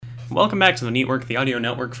Welcome back to the Neetwork, the audio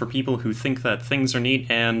network for people who think that things are neat,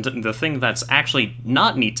 and the thing that's actually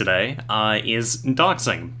not neat today is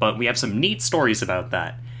doxing, but we have some neat stories about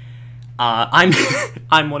that. I'm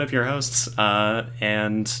I'm one of your hosts,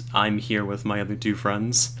 and I'm here with my other two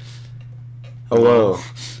friends. Hello.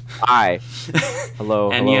 Hi. Hello,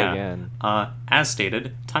 And hello yeah, again. as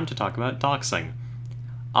stated, time to talk about doxing.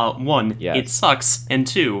 One, Yes. it sucks, and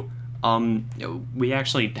two, we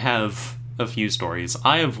actually have a few stories.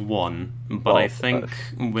 I have one, but I Well, think,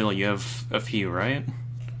 Will, you have a few, right?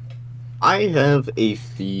 I have a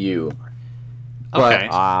few. But Okay.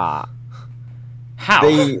 Ah, How?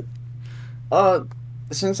 they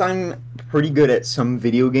since I'm pretty good at some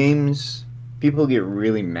video games, people get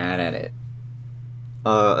really mad at it.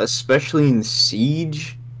 Especially in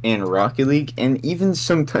Siege and Rocket League and even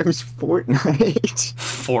sometimes Fortnite.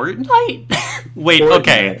 Fortnite? Wait, Fortnite.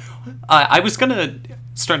 okay. I was gonna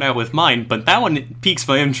start out with mine, but that one piques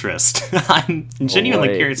my interest. I'm genuinely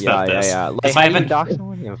wait, curious about this. Yeah. 'cause Like, I how do you haven't... dox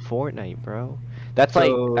someone in Fortnite, bro? That's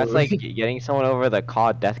So- like getting someone over the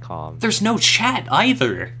COD deathcom. There's no chat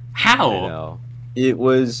either. I How? know. It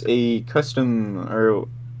was a custom or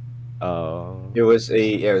Oh. it was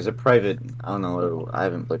a private, I don't know, I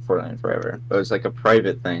haven't played Fortnite in forever. But it was like a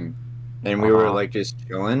private thing. And we were Uh-huh. like just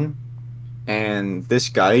chilling. And this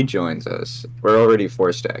guy joins us. We're already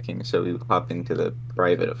four stacking, so we hop into the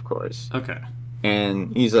private, of course. Okay.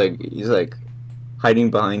 And he's like hiding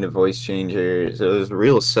behind a voice changer. So it was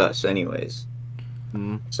real sus, anyways.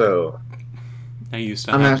 Hmm. So I used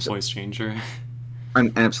to I'm have a abs- voice changer.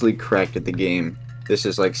 I'm absolutely cracked at the game. This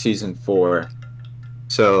is like season 4,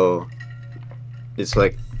 so it's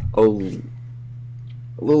like a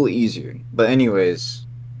little easier. But anyways,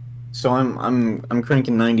 so I'm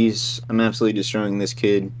cranking 90s. I'm absolutely destroying this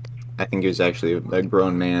kid. I think he was actually a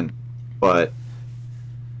grown man, but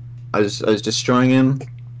I was destroying him,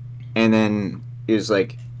 and then he was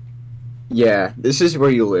like, "Yeah, this is where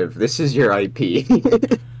you live. This is your IP."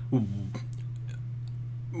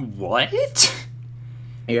 What?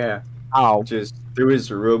 Yeah, Ow. just through his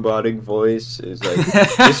robotic voice is like,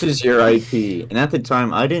 "This is your IP." And at the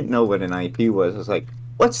time, I didn't know what an IP was. I was like,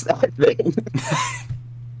 "What's that thing?"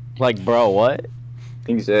 Like, bro, what?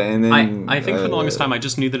 And then I think for the longest time I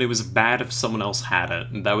just knew that it was bad if someone else had it.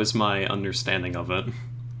 And that was my understanding of it.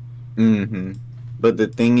 Mm-hmm. But the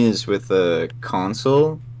thing is, with a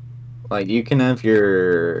console, like you can have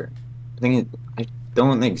your. I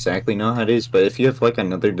don't exactly know how it is, but if you have like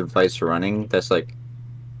another device running that's like,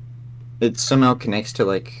 it somehow connects to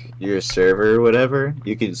like your server or whatever,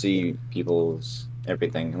 you can see people's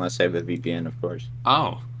everything, unless they have a VPN, of course.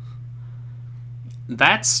 Oh.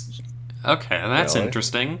 That's... Okay, that's Really?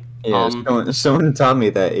 interesting. Yeah, someone taught me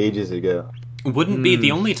that ages ago. Wouldn't be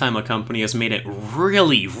the only time a company has made it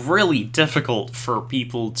really, really difficult for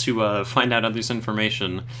people to find out others'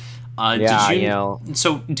 information. Yeah, did you know.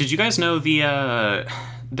 So, did you guys know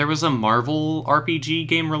there was a Marvel RPG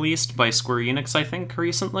game released by Square Enix, I think,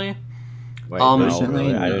 recently? Wait, Um, no, Recently?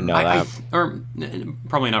 really, I didn't know that.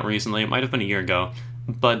 Probably not recently, it might have been a year ago.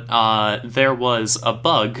 But there was a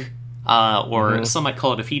bug, or some might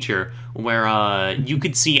call it a feature, where you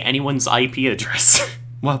could see anyone's IP address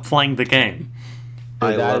while playing the game.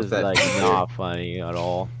 I Dude, that love is that like feature. not funny at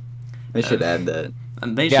all. They should add that.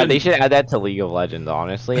 And they Yeah, should... they should add that to League of Legends.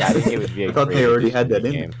 Honestly, I think it would be. I thought they already had that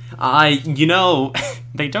in game. You know,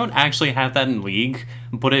 they don't actually have that in League,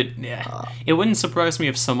 but it wouldn't surprise me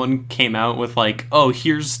if someone came out with like, oh,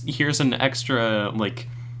 here's an extra like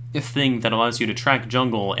thing that allows you to track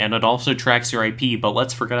jungle, and it also tracks your IP. But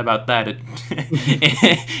let's forget about that. It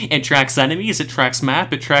it tracks enemies, it tracks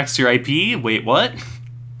map, it tracks your IP. Wait, what?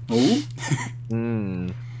 Ooh. Hmm.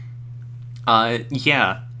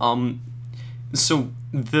 Yeah. So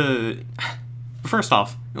first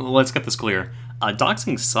off, let's get this clear.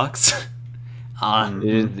 Doxing sucks. It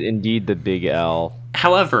is indeed the big L.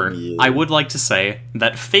 However, Yeah. I would like to say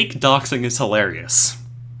that fake doxing is hilarious.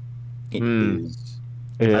 It Hmm. is.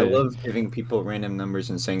 I love giving people random numbers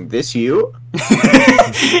and saying, "This you?"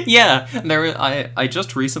 Yeah, I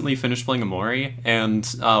just recently finished playing Amori, and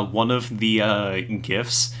one of the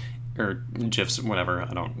GIFs or GIFs, whatever,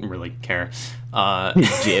 I don't really care.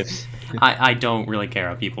 GIFs. I don't really care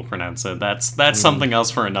how people pronounce it. That's something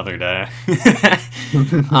else for another day.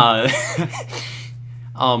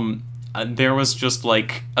 There was just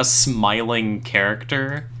like a smiling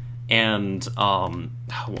character, and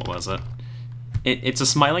what was it? It's a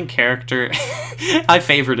smiling character. I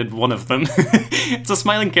favorited one of them. It's a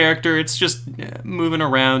smiling character. It's just moving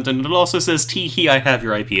around, and it also says, "Tee hee, I have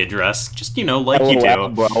your IP address." Just, you know, like you LOL,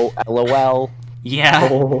 do. bro. LOL. Yeah.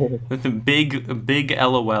 Oh. With a big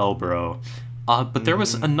LOL, bro. But there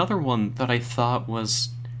was another one that I thought was...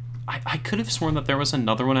 I could have sworn that there was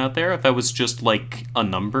another one out there that was just, like, a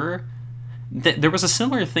number. There was a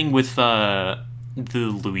similar thing with the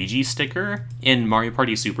Luigi sticker in Mario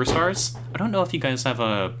Party Superstars. I don't know if you guys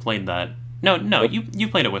have played that. No, you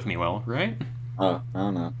played it with me, Will, right? Oh, I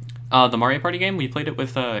don't know. The Mario Party game, we played it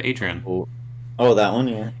with Adrian. Oh, that one,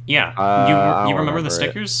 yeah. Yeah. You remember the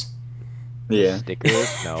stickers? Yeah.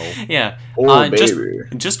 Stickers? No. Yeah. Oh, baby.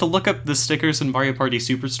 Just to look up the stickers in Mario Party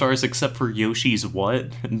Superstars, except for Yoshi's What,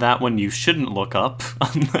 that one you shouldn't look up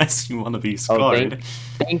unless you want to be scarred.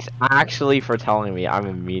 Thanks actually for telling me. I'm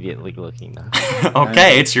immediately looking now.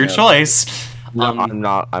 Okay, it's your choice. No, I'm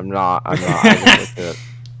not. I can look it.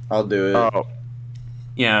 I'll do it. Oh.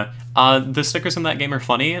 Yeah. The stickers in that game are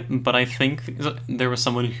funny, but I think there was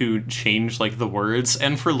someone who changed, like, the words,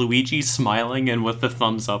 and for Luigi smiling and with the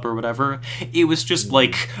thumbs up or whatever, it was just,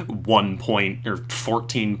 like, 1 point, or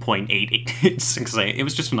 14.8868. It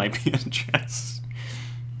was just an IP address.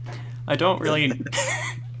 I don't really...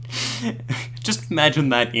 Just imagine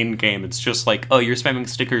that in-game. It's just like, oh, you're spamming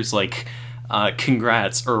stickers like,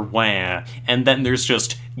 congrats, or wah, and then there's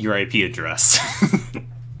just your IP address.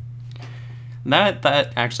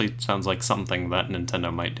 That actually sounds like something that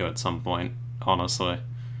Nintendo might do at some point, honestly.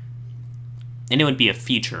 And it would be a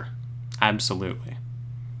feature. Absolutely.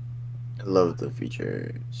 I love the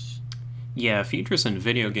features. Yeah, features in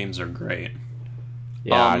video games are great.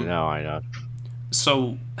 Yeah, I know.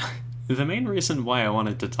 So, the main reason why I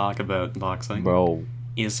wanted to talk about Doxxing Bro.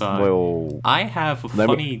 is I have a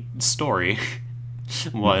funny story.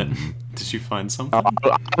 What? Did you find something?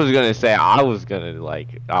 I was gonna say I was gonna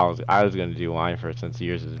do mine first since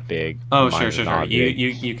yours is big. Oh, sure.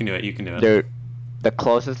 You can do it. You can do it. Dude, the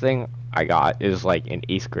closest thing I got is like in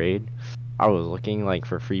 8th grade. I was looking like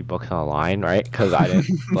for free books online, right? Because I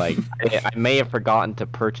didn't I may have forgotten to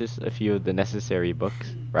purchase a few of the necessary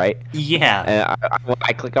books, right? Yeah. And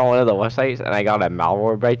I clicked on one of the websites and I got a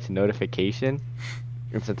Malwarebytes notification.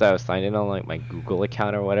 And since I was signed in on like my Google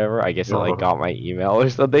account or whatever, I guess it like got my email or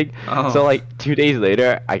something. Oh. So like 2 days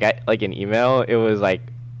later, I got like an email. It was like,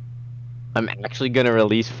 I'm actually gonna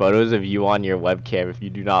release photos of you on your webcam if you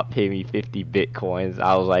do not pay me 50 bitcoins.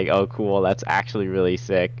 I was like, oh cool, that's actually really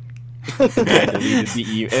sick. And I deleted the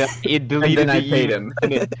email. And then I paid him.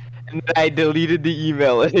 And then I deleted the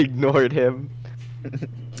email and ignored him.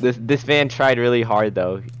 This man tried really hard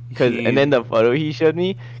though. And then the photo he showed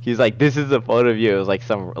me, he's like, this is a photo of you. It was like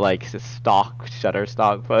some like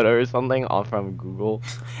Shutterstock photo or something all from Google.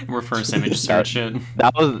 Reverse image search it.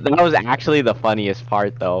 That was actually the funniest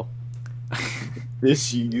part though.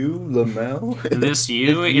 This you, Lamel? This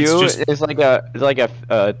you? It's like a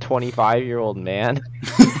 25-year-old man.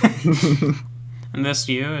 And this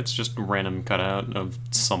you? It's just a random cutout of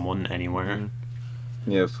someone anywhere.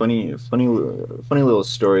 Yeah, funny little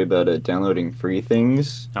story about downloading free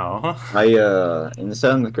things. Oh. I in the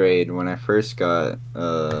 7th grade when I first got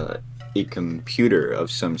a computer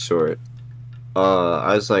of some sort,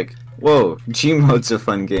 I was like, whoa, Gmod's a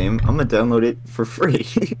fun game. I'm gonna download it for free.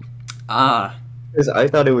 Because I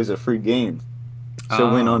thought it was a free game. So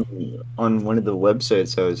I went on one of the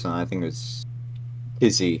websites I was on, I think it was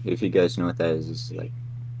Kizzy, if you guys know what that is. It's like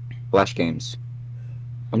Flash games.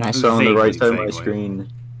 And I saw on the right side of my screen,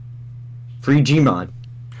 free Gmod. I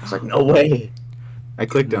was like, no way. I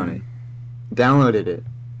clicked on it, downloaded it,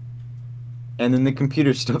 and then the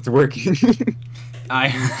computer stopped working.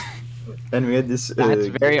 And we had this... That's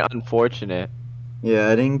very unfortunate. Yeah,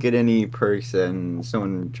 I didn't get any perks and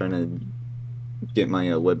someone trying to get my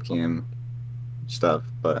webcam stuff,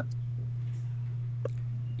 but...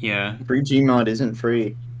 Yeah. Free Gmod isn't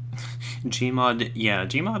free.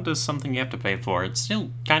 Gmod is something you have to pay for. It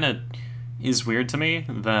still kind of is weird to me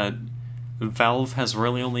that Valve has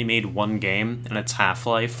really only made one game, and it's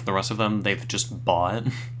Half-Life. The rest of them they've just bought.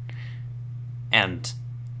 And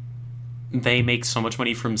they make so much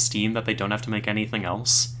money from Steam that they don't have to make anything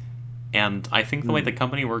else. And I think the way the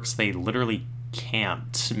company works, they literally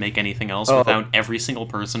can't make anything else without every single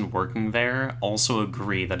person working there also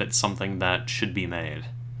agree that it's something that should be made.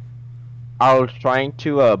 I was trying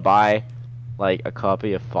to buy like a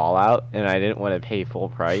copy of Fallout, and I didn't want to pay full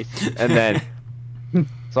price. And then,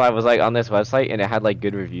 so I was like on this website, and it had like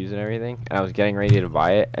good reviews and everything. And I was getting ready to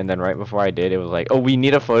buy it, and then right before I did, it was like, "Oh, we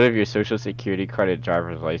need a photo of your social security card,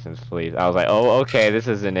 driver's license, please." I was like, "Oh, okay, this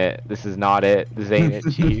isn't it. This is not it. This ain't it,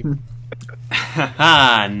 cheap."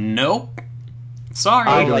 Haha, nope. Sorry.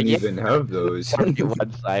 I don't even have those.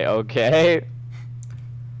 Website, okay.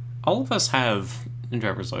 All of us have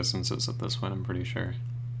driver's licenses at this point, I'm pretty sure.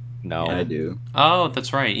 No. Yeah, I do. Oh,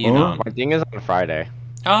 that's right, you don't. My thing is on Friday.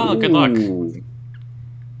 Oh, good luck.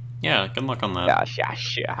 Yeah, good luck on that.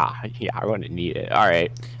 Yeah, I'm gonna need it. All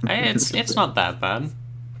right. It's not that bad.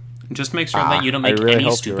 Just make sure that you don't I make really any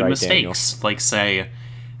hope stupid you're right, Daniel. mistakes, like say,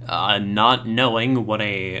 not knowing what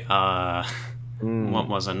a what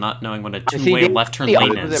was it? Not knowing what a See, two-way Daniel, left turn the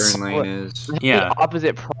lane opposite is. Turn lane is. Yeah. The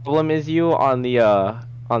opposite problem is you on the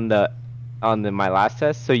my last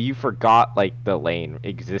test. So you forgot like the lane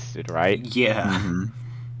existed, right? Yeah. Mm-hmm.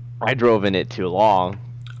 I drove in it too long,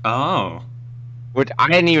 Oh. which I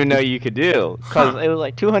didn't even know you could do, cause Huh. it was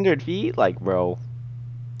like 200 feet. Like, bro,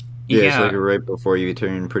 Yeah, it's like Yeah. right before you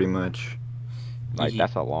turn, pretty much. like Ye-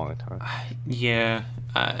 that's a long time. Yeah.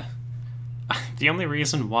 The only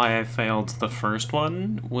reason why I failed the first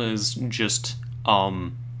one was just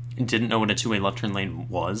didn't know what a two-way left turn lane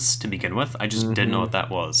was to begin with. I just didn't know what that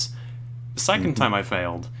was. The second time I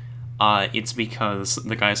failed, it's because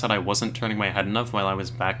the guy said I wasn't turning my head enough while I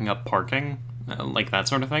was backing up parking, like that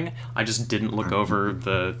sort of thing. I just didn't look over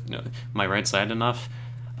my right side enough.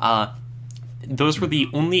 Those were the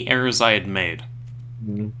only errors I had made.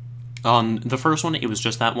 On the first one, it was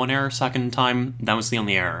just that one error. Second time, that was the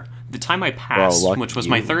only error. The time I passed, lucky which was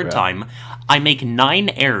my you, third bro. time, I make 9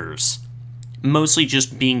 errors. Mostly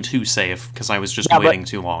just being too safe, because I was just Yeah, but- waiting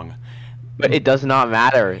too long. But it does not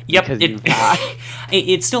matter. Yep, because you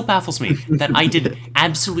it still baffles me that I did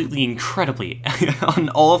absolutely incredibly on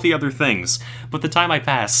all of the other things, but the time I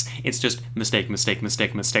pass, it's just mistake, mistake,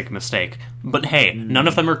 mistake, mistake, mistake. But hey, none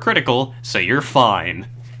of them are critical, so you're fine.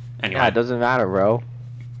 Anyway, Yeah, it doesn't matter, bro.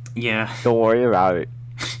 yeah. Don't worry about it.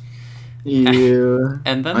 Yeah.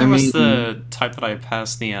 And then I there was mean- the type that I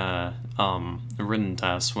passed the written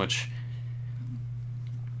test, which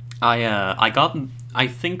I got, I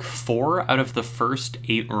think, 4 out of the first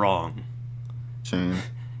 8 wrong. Same.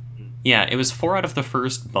 Yeah, it was 4 out of the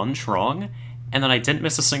first bunch wrong, and then I didn't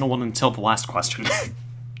miss a single one until the last question.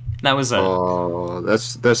 That was it. Oh,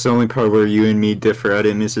 that's the only part where you and me differ. I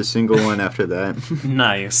didn't miss a single one after that.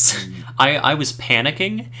 Nice. I was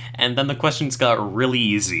panicking, and then the questions got really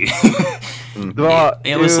easy.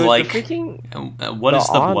 It was Dude, the like, freaking what is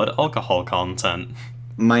the on- blood alcohol content?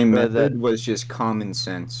 My Bro, method was just common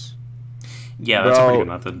sense. Yeah, that's a pretty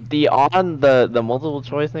Bro, good method. the multiple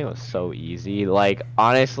choice thing was so easy. Like,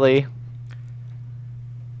 honestly,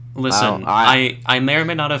 Listen, I- I may or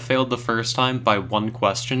may not have failed the first time by 1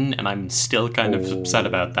 question, and I'm still kind of upset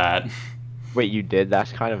about that. wait, you did?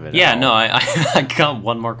 That's kind of an Yeah, L. no, I got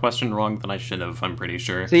 1 more question wrong than I should have, I'm pretty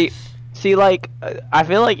sure. See, like, I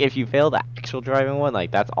feel like if you fail the actual driving one,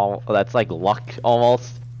 like, that's like luck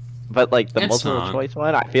almost. But, like, the It's multiple not. choice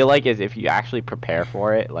one, I feel like is if you actually prepare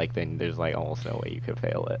for it, like, then there's, like, almost no way you could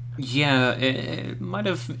fail it. Yeah, it might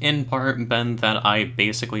have in part been that I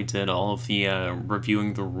basically did all of the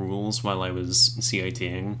reviewing the rules while I was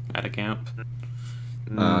CITing at a camp.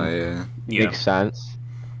 Oh, yeah. Yeah. Makes sense.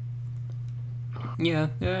 Yeah,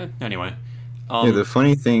 anyway. Yeah, the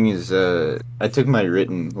funny thing is, I took my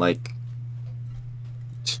written, like,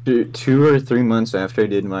 2 or 3 months after I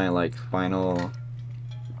did my, like, final,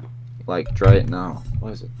 like,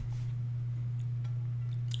 what is it?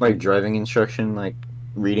 Like, driving instruction, like,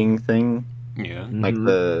 reading thing, Yeah, like Mhm.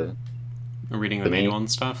 the, reading the manual and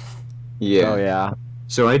stuff. yeah. Oh, yeah.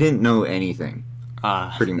 So I didn't know anything,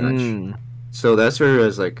 pretty much. Mm. So that's where I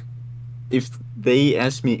was like, if they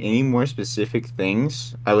asked me any more specific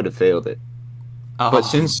things, I would have failed it. Oh, But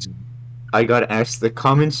since I got asked the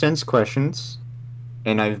common sense questions,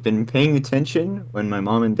 and I've been paying attention when my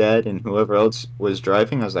mom and dad and whoever else was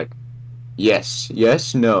driving, I was like, yes,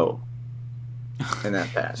 yes, no. And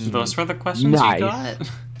that passed. those were the questions Nice. you got?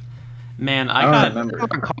 Man, I I don't got...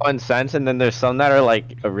 remember. Common sense, and then there's some that are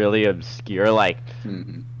like really obscure, like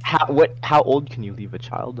Mhm. how old can you leave a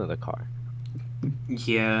child in the car?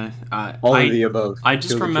 Yeah, All I, of the above. I just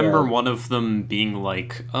Kill the remember child. one of them being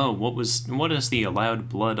like, "Oh, what is the allowed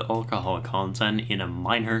blood alcohol content in a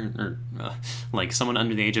minor or like someone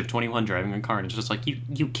under the age of 21 driving a car?" And it's just like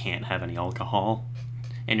you can't have any alcohol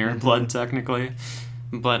in your blood technically.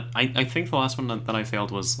 But I think the last one that I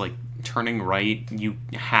failed was like turning right. You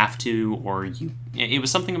have to, or you. It was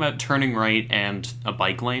something about turning right and a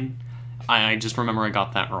bike lane. I just remember I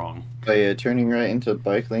got that wrong. But yeah, turning right into a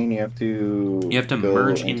bike lane, you have to. You have to go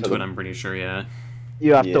merge into the- it. I'm pretty sure. Yeah.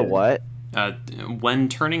 You have Yeah. to what? When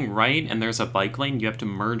turning right and there's a bike lane, you have to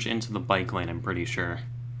merge into the bike lane, I'm pretty sure.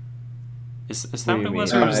 Is that What what do it you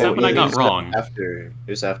was, mean? or is that what I got it's wrong? After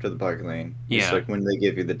it's after the bike lane. It's Yeah. like when they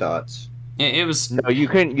give you the dots. It was. No, you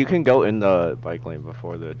can go in the bike lane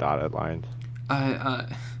before the dotted lines.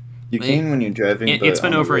 You It- can when you're driving. It's but been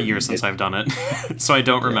on the over a road, year since it- I've done it, so I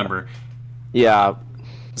don't remember. Yeah,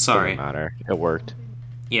 Sorry. doesn't matter. It worked.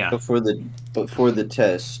 Yeah. Before the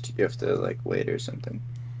test, you have to like wait or something.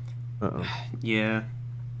 Uh-uh. Yeah.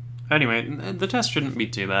 Anyway, the test shouldn't be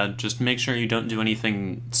too bad. Just make sure you don't do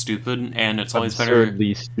anything stupid, and it's always better.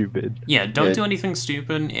 Absurdly stupid. Yeah, don't Yeah. do anything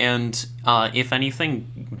stupid, and if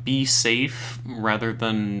anything, be safe rather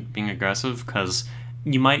than being aggressive, because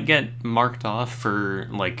you might get marked off for,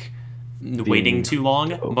 like, waiting too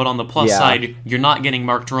long, but on the plus Yeah. side, you're not getting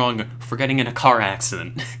marked wrong for getting in a car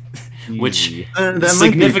accident, which That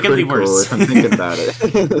significantly might be critical worse. if I'm thinking about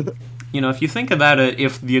it. You know, if you think about it,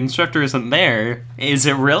 if the instructor isn't there, is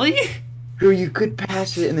it really? Or you could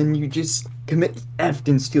pass it and then you just commit theft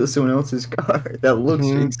and steal someone else's car that looks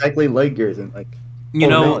Mhm. exactly like yours and like. You Oh,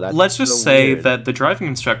 know, no, that's let's just so say weird. that the driving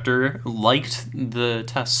instructor liked the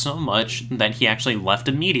test so much that he actually left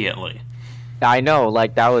immediately. I know,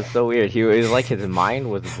 like that was so weird. He was like his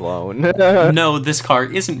mind was blown. No, this car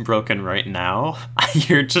isn't broken right now.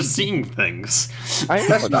 You're just seeing things.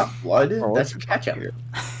 That's not blood. Oh, That's ketchup.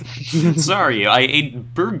 Sorry, I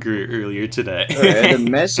ate burger earlier today. I had a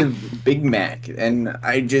massive Big Mac, and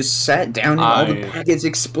I just sat down and all the I- packets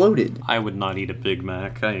exploded. I would not eat a Big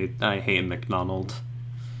Mac. I hate McDonald's.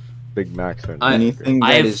 Big Macs are I- Anything that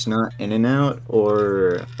I've- is not In-N-Out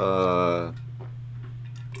or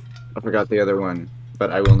I forgot the other one,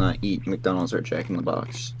 but I will not eat McDonald's or Jack in the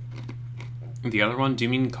Box. The other one, do you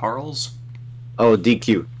mean Carl's? Oh,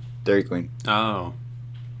 DQ, Dairy Queen. Oh.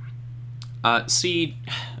 See,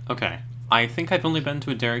 okay. I think I've only been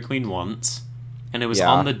to a Dairy Queen once, and it was Yeah.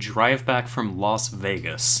 on the drive back from Las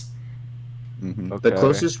Vegas. The Okay.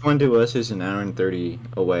 closest one to us is an hour and 30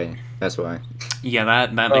 away. That's why. Yeah,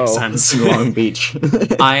 that makes Oh. sense. In Long Beach.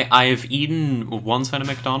 I've eaten once at a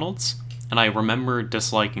McDonald's, and I remember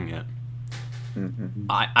disliking it. Mhm.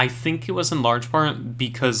 I think it was in large part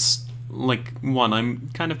because, like, one, I'm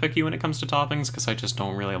kind of picky when it comes to toppings because I just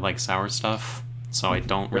don't really like sour stuff, so I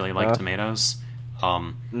don't really like Yeah. tomatoes.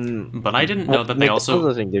 Mm. But I didn't know that they McDonald's also.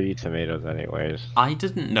 doesn't give you tomatoes anyways. I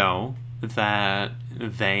didn't know that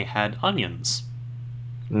they had onions.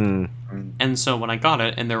 Mm. And so when I got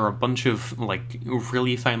it, and there were a bunch of, like,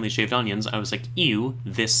 really finely shaved onions, I was like, ew,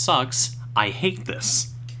 this sucks. I hate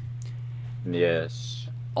this. Yes.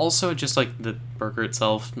 Also, just, like, the burger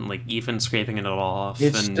itself, and, like, even scraping it all off,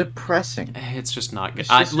 It's and depressing. it's just not good. It's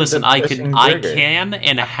just a Listen, I depressing can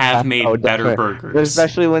and have made Oh, better definitely. burgers.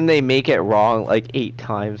 Especially when they make it wrong like 8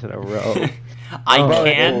 times in a row. I Oh.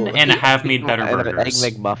 can and have made better And an egg burgers.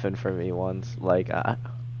 McMuffin for me once. Like,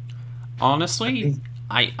 Honestly,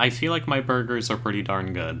 I feel like my burgers are pretty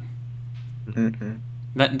darn good. Mm-hmm.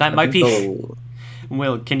 That might be.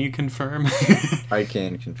 Will, can you confirm? I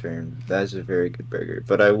can confirm that is a very good burger.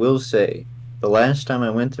 But I will say, the last time I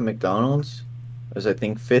went to McDonald's was I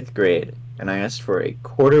think 5th grade, and I asked for a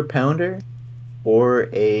quarter pounder or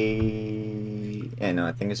no,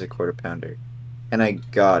 I think it's a quarter pounder, and I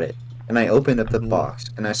got it. And I opened up the box,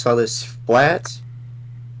 and I saw this flat,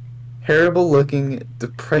 terrible looking,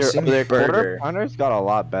 depressing their quarter burger. pounders got a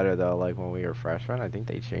lot better though. Like when we were freshmen, I think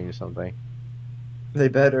they changed something. They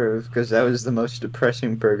better have, because that was the most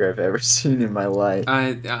depressing burger I've ever seen in my life.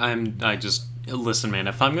 I just listen, man.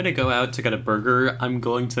 If I'm gonna go out to get a burger, I'm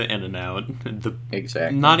going to In-N-Out.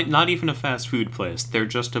 Exactly. Not even a fast food place. They're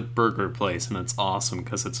just a burger place, and it's awesome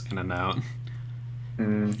because it's In-N-Out.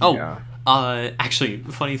 Mm, Oh, Yeah. actually,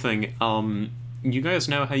 funny thing. You guys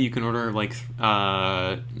know how you can order like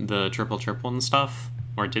the triple and stuff,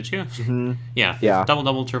 or did you? Mhm. Yeah. Yeah.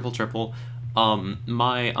 Double, triple.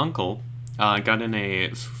 My uncle got in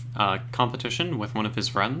a competition with one of his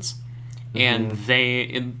friends, and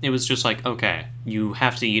it was just like, okay, you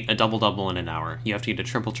have to eat a double in an hour. You have to eat a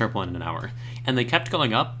triple in an hour, and they kept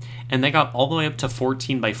going up, and they got all the way up to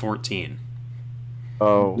 14 by 14.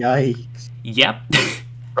 Oh, Yikes. Yep.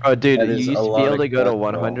 bro, dude, That you is used a to lot be able of to go to cholesterol.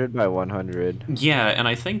 100 by 100. Yeah, and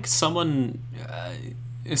I think something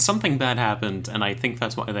bad happened, and I think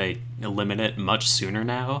that's why they eliminate it much sooner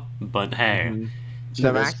now. But hey,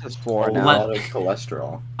 The max is 4 a now. lot of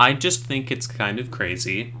cholesterol. I just think it's kind of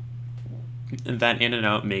crazy that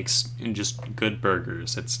In-N-Out makes just good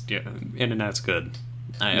burgers. In-N-Out's good.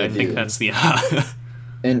 I They think do. that's the.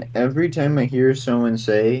 And every time I hear someone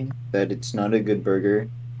say that it's not a good burger,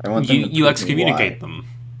 I want them to you prove me excommunicate why. them.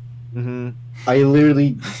 Mm-hmm. I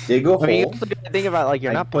literally dig a I mean, you hole. have to think about like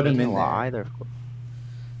you're I not put 'em putting in a lot there. either.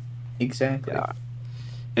 Exactly. Yeah.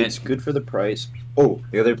 It's good for the price. Oh,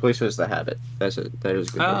 the other place was the Habit. That is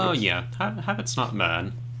good. Oh burgers. yeah, Habit's not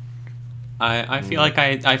bad. I feel like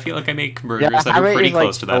I feel like I make burgers Yeah, that are Habit pretty is, like,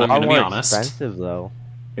 close to that. a I'm lot gonna be more honest. expensive though.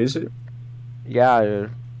 Is it? Yeah,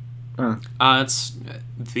 dude. It's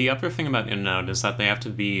the other thing about In-N-Out is that they have to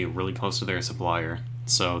be really close to their supplier,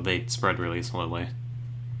 so they spread really slowly.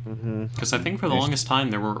 Mm-hmm. Because I think for the longest time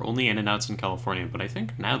there were only In-N-Outs in California, but I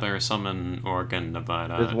think now there are some in Oregon,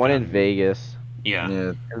 Nevada. There's one in and- Vegas, Yeah,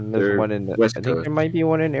 Yeah, and there's they're one in. West I think Coast. there might be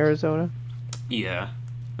one in Arizona. yeah.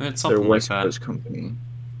 It's They're something like West that. Coast company.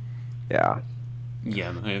 Yeah.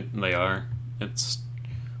 Yeah, they are. It's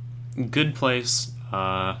good place.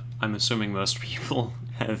 I'm assuming most people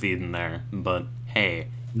have eaten there, but hey,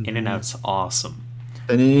 In-N-Out's awesome.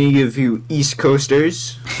 And then you give you East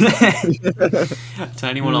Coasters. To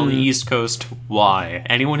anyone on the East Coast, why?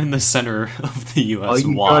 Anyone in the center of the All U.S.,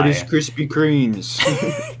 you why? got is Krispy Kremes.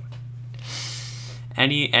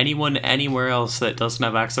 Anyone anywhere else that doesn't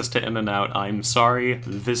have access to In-N-Out, I'm sorry.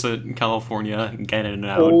 Visit California, get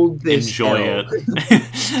In-N-Out, Hold this enjoy L.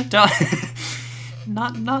 it.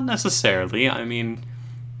 Not necessarily. I mean,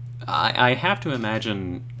 I have to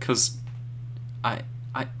imagine because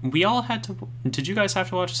we all had to. Did you guys have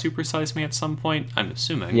to watch Super Size Me at some point? I'm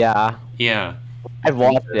assuming. Yeah. Yeah. I've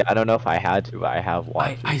watched it. I don't know if I had to, but I have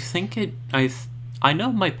watched I it. think it. I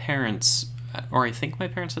know my parents, or I think my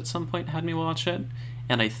parents at some point had me watch it,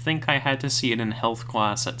 and I think I had to see it in health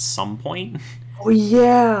class at some point. Oh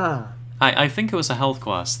yeah. I think it was a health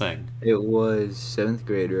class thing. It was 7th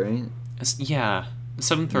grade, right? Yeah,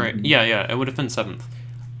 7th or Mhm. yeah, it would have been 7th.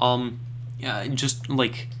 Yeah, just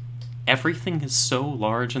like everything is so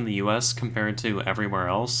large in the U.S. compared to everywhere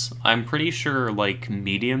else. I'm pretty sure like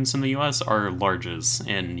mediums in the U.S. are larges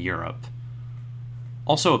in Europe.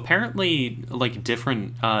 Also, apparently, like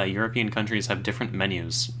different European countries have different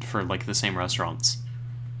menus for like the same restaurants.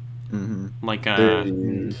 Mm-hmm. Like,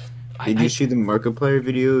 Did you see the Markiplier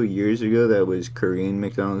video years ago that was Korean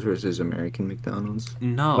McDonald's versus American McDonald's?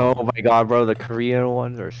 no. Oh my god, bro, the Korean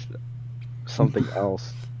ones are something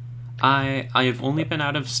else. I've only been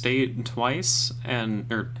out of state twice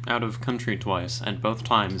or out of country twice, and both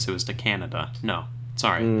times it was to Canada. No,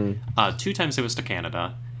 sorry. 2 times it was to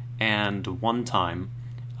Canada, and 1 time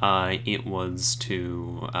it was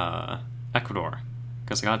to Ecuador,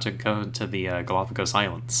 because I got to go to the Galapagos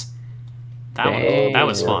Islands. That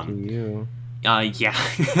was Dang, fun. you. Yeah.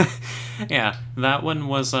 Yeah, that one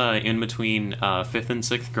was in between 5th and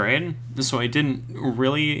 6th grade, so I didn't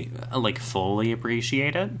really like fully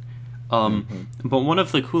appreciate it. But one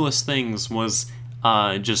of the coolest things was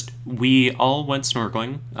just we all went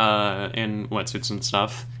snorkeling in wetsuits and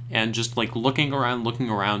stuff, and just like looking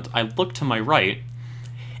around, I look to my right,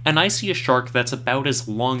 and I see a shark that's about as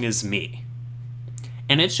long as me,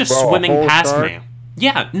 and it's just Bro, a swimming whole past shark? me.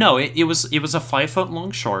 Yeah, no, it was a 5-foot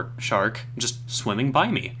long shark just swimming by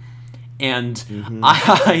me, and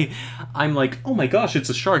I'm like, oh my gosh, it's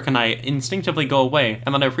a shark, and I instinctively go away,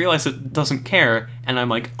 and then I realize it doesn't care, and I'm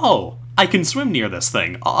like, oh, I can swim near this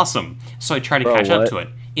thing, awesome. So I try to catch up what? to it.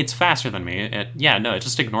 It's faster than me. It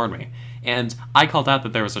just ignored me, and I called out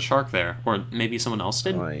that there was a shark there, or maybe someone else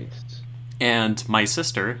did, Nice. and my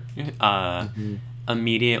sister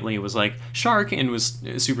immediately was like, shark, and was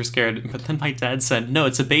super scared, but then my dad said, no,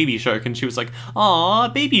 it's a baby shark, and she was like, aw,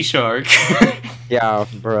 baby shark. Yeah,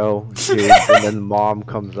 bro, dude. And then mom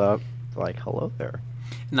comes up, like, hello there.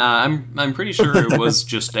 Nah, I'm pretty sure it was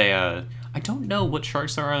just a. I don't know what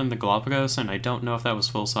sharks there are in the Galapagos, and I don't know if that was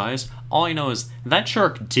full size. All I know is that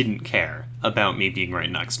shark didn't care about me being right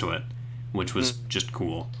next to it, which was just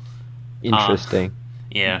cool. Interesting.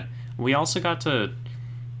 Yeah, we also got to.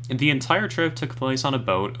 The entire trip took place on a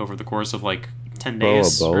boat over the course of like 10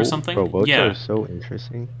 days Bro, a boat? or something. Bro, boats Yeah, are so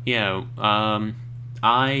interesting. yeah.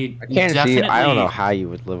 I can't definitely, see. I don't know how you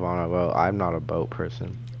would live on a boat. I'm not a boat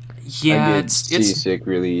person. Yeah, I get it's seasick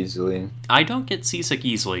really easily. I don't get seasick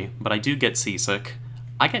easily, but I do get seasick.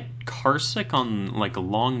 I get carsick on like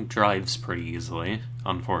long drives pretty easily,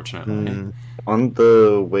 unfortunately. On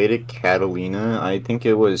the way to Catalina, I think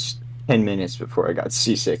it was 10 minutes before I got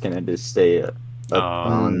seasick, and I had to stay up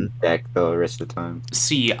on deck the rest of the time.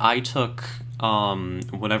 See, I took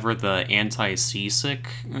whatever the anti-seasick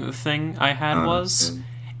thing I had was, okay.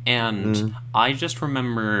 and I just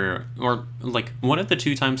remember, or like one of the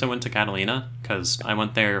 2 times I went to Catalina, because I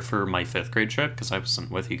went there for my 5th grade trip, because I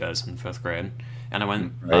wasn't with you guys in 5th grade, and I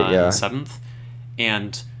went Right, yeah. in 7th,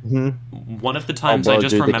 and Mm-hmm. one of the times bro, I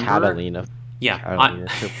just dude, remember, the Catalina yeah,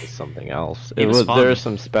 trip was something else. It was There fun. were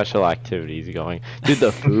some special activities going. Dude,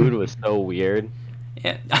 the food was so weird.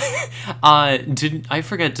 Did I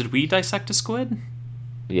forget? Did we dissect a squid?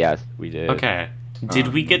 Yes, we did. Okay. Did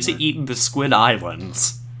we get to eat the squid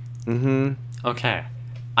islands? Mm-hmm. Okay.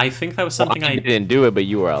 I think that was something I didn't do it, but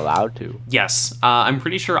you were allowed to. Yes, I'm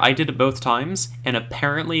pretty sure I did it both times, and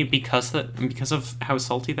apparently because of how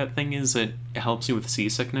salty that thing is, it helps you with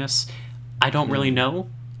seasickness. I don't really know.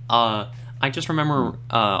 I just remember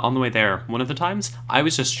on the way there, one of the times, I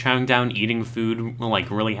was just chowing down, eating food, like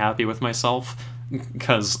really happy with myself,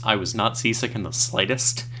 because I was not seasick in the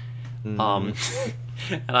slightest. Um,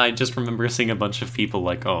 and I just remember seeing a bunch of people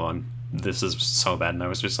like, oh, this is so bad, and I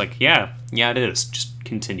was just like, yeah, it is. Just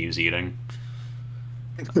continues eating.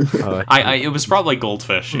 It was probably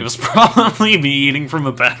goldfish. It was probably me eating from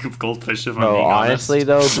a bag of goldfish. If I'm being honestly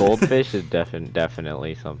honest. though, goldfish is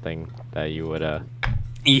definitely something that you would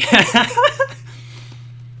Yeah.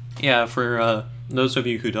 Yeah, for those of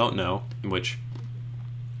you who don't know, which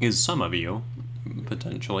is some of you,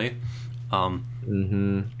 potentially,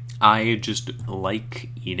 I just like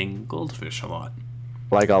eating goldfish a lot.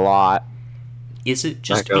 like a lot. Is it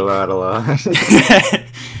just Like a lot.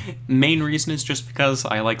 Main reason is just because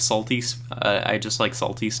I like salty. I just like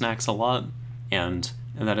salty snacks a lot, and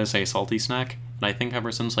that is a salty snack. And I think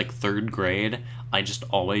ever since like 3rd grade, I just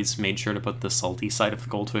always made sure to put the salty side of the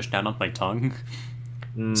goldfish down on my tongue,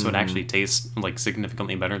 so it actually tastes like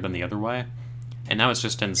significantly better than the other way. And now it's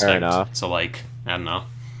just instinct. enough. So like, I don't know.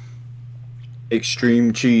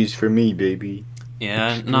 Extreme cheese for me, baby.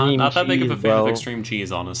 Yeah, Extreme not that big of a cheese, fan of bro. extreme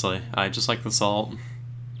cheese, honestly. I just like the salt,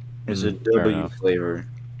 It's a fair W enough. flavor.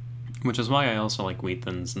 which is why I also like wheat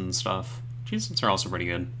thins and stuff. Cheez-Its are also pretty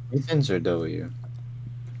good. Thins are W.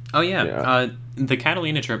 Oh yeah, Yeah. The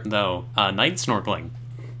Catalina trip though, night snorkeling.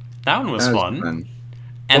 That one was That fun.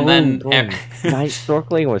 And then night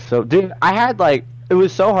snorkeling was so. Dude, I had like. It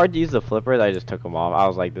was so hard to use the flipper that I just took them off. I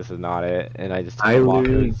was like, this is not it. And I just took I them off. It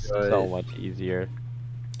literally was got so it. much easier.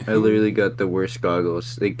 I literally got the worst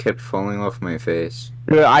goggles. They kept falling off my face.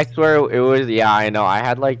 Dude, I swear it was. Yeah, I know. I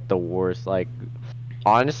had like the worst. Like,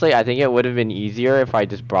 honestly, I think it would have been easier if I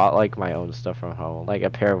just brought like my own stuff from home, like a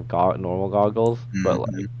pair of normal goggles. But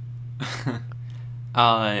like,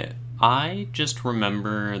 I just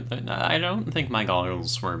remember that I don't think my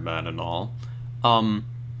goggles were bad at all.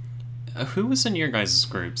 Who was in your guys'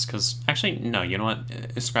 groups? Because actually, no. You know what?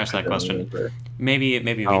 Scratch that question. Maybe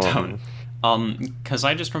we don't. Because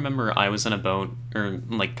I just remember I was in a boat or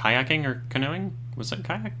like kayaking or canoeing. Was it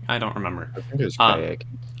kayak? I don't remember. I think it was kayak.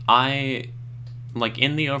 I like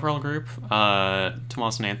in the overall group.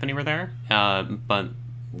 Tomas and Anthony were there. But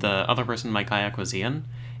the other person in my kayak was Ian,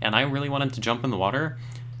 and I really wanted to jump in the water.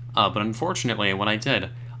 But unfortunately, when I did,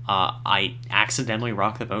 I accidentally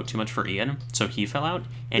rocked the boat too much for Ian, so he fell out,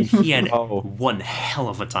 and he had Oh. one hell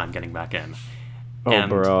of a time getting back in. oh, And-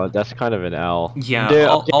 bro, that's kind of an L. Yeah, Dude,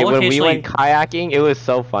 I'll okay, when we occasionally- went kayaking, it was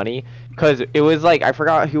so funny because it was like I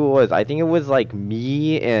forgot who it was. I think it was like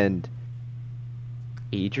me and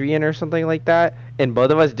Adrian or something like that, and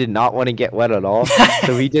both of us did not want to get wet at all,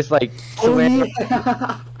 so we just like swam.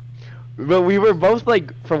 But we were both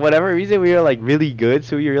like, for whatever reason, we were like really good,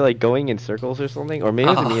 so we were like going in circles or something, or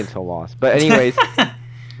maybe it was me and Tomas. But anyways,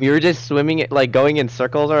 we were just swimming it, like going in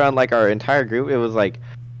circles around like our entire group. It was like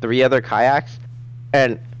 3 other kayaks,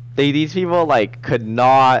 and these people like could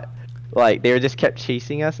not, like they were just kept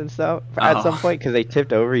chasing us and stuff at some point because they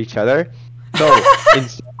tipped over each other. So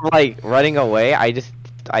instead of like running away,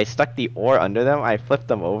 I stuck the oar under them. I flipped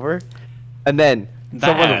them over, and then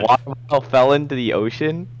someone's water bottle fell into the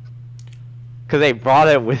ocean. Cause they brought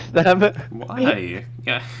it with them. Why?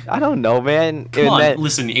 Yeah. I don't know, man. Come on,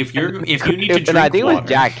 listen. If you need to drink and I think water, it was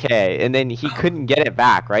Jack K, and then he couldn't get it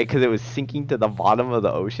back, right? Because it was sinking to the bottom of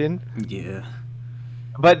the ocean. Yeah.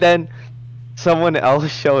 But then someone else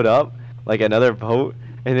showed up, like another boat,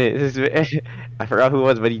 and I forgot who it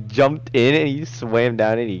was, but he jumped in and he swam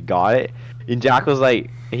down and he got it. And Jack was like,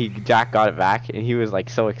 Jack got it back, and he was like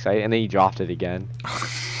so excited, and then he dropped it again.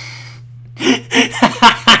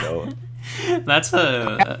 So, That's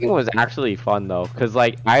I think it was actually fun though, cause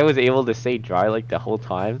like I was able to stay dry like the whole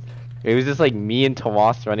time. It was just like me and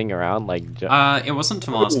Tomas running around like. It wasn't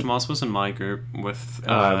Tomas. Tomas was in my group with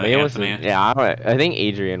Maybe it was. Anthony. Yeah, I think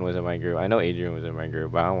Adrian was in my group. I know Adrian was in my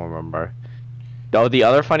group, but I don't remember. Though the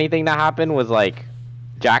other funny thing that happened was like,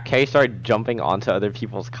 Jack K started jumping onto other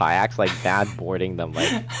people's kayaks, like bad boarding them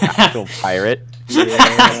like actual pirate.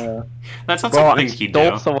 Yeah. That's not Bro, I something he'd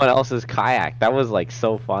stole do. someone else's kayak. That was like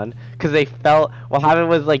so fun. Cause they fell. What happened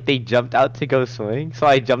was like they jumped out to go swimming, so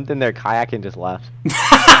I jumped in their kayak and just left.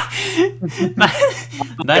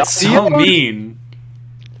 That's so mean.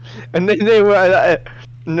 And then they were.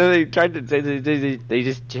 And then they tried to. They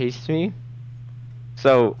just chased me.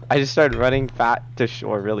 So I just started running fat to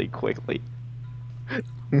shore really quickly.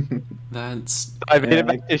 That's I made it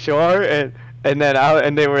back to shore and then out,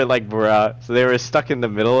 and they were like, bruh. So they were stuck in the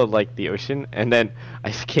middle of like the ocean, and then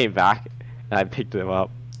I just came back and I picked them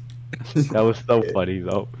up. That was so funny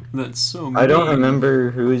though. That's so mean. I don't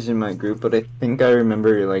remember who was in my group, but I think I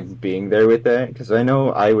remember like being there with that because I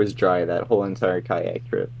know I was dry that whole entire kayak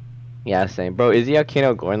trip. Yeah, same. Bro, Izzy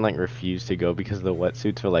Aquino Gordon like refused to go because the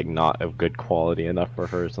wetsuits were like not of good quality enough for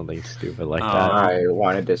her or something stupid like that. I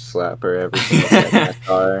wanted to slap her every single time I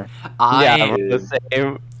saw her. Yeah, I bro, the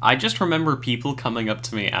same. I just remember people coming up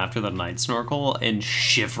to me after the night snorkel and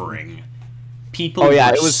shivering. People Oh yeah,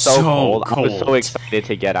 were it was so cold. I was so cold. excited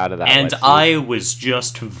to get out of that And wetsuit. I was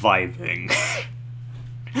just vibing.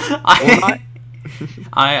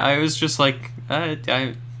 I was just like,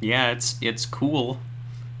 yeah, it's cool.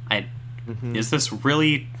 Is this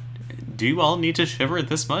really? Do you all need to shiver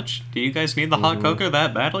this much? Do you guys need the hot cocoa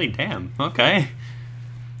that badly? Damn. Okay.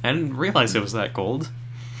 I didn't realize it was that cold.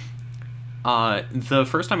 The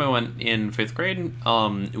first time I went in 5th grade,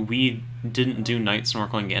 we didn't do night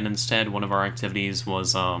snorkeling, and instead one of our activities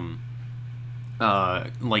was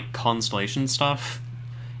like constellation stuff,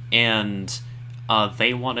 and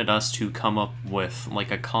they wanted us to come up with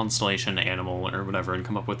like a constellation animal or whatever and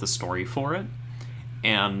come up with a story for it.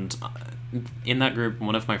 And in that group,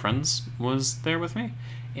 one of my friends was there with me,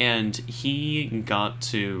 and he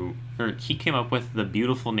came up with the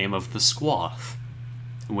beautiful name of the Squath,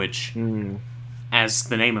 which, as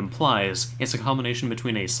the name implies, is a combination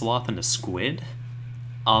between a sloth and a squid.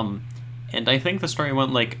 And I think the story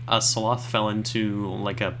went like a sloth fell into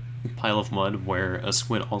like a pile of mud where a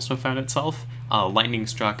squid also found itself. Lightning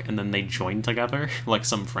struck, and then they joined together like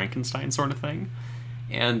some Frankenstein sort of thing.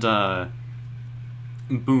 And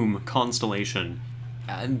boom, constellation.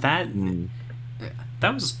 That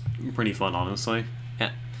was pretty fun, honestly.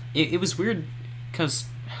 It was weird because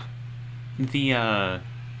the I'm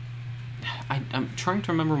trying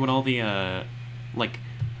to remember what all the like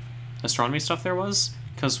astronomy stuff there was,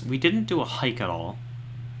 because we didn't do a hike at all,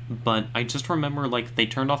 but I just remember like they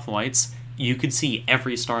turned off the lights, you could see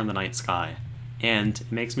every star in the night sky, and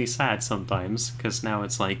it makes me sad sometimes because now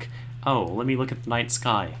it's like, oh, let me look at the night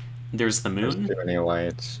sky. There's the moon. There's too many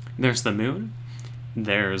lights. There's the moon.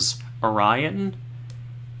 There's Orion.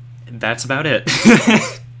 That's about it.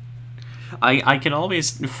 I can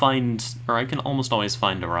always find, or I can almost always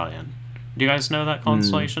find Orion. Do you guys know that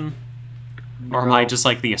constellation? Or am I just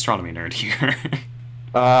like the astronomy nerd here?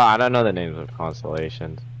 I don't know the names of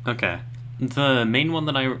constellations. Okay. The main one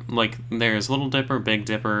that I like, there's Little Dipper, Big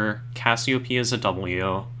Dipper, Cassiopeia is a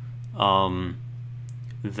W.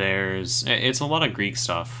 It's a lot of Greek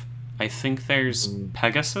stuff. I think there's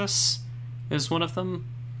Pegasus is one of them.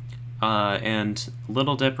 And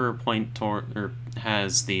Little Dipper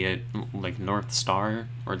has the like North Star,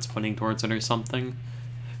 or it's pointing towards it or something.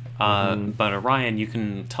 But Orion, you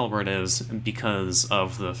can tell where it is because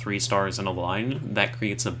of the 3 stars in a line that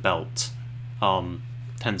creates a belt.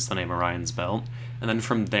 Hence the name Orion's belt. And then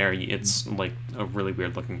from there, it's like a really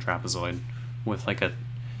weird looking trapezoid with like a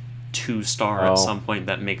 2-star at some point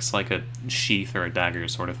that makes like a sheath or a dagger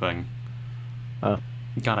sort of thing. Oh.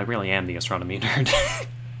 God, I really am the astronomy nerd.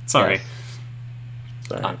 Sorry. Yes.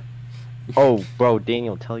 Sorry. Oh, bro,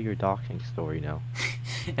 Daniel, tell your doxing story now.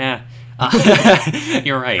 Yeah.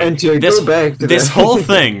 You're right. And to go back to this that. whole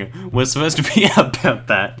thing was supposed to be about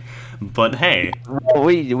that, but hey. Well,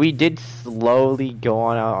 we did slowly go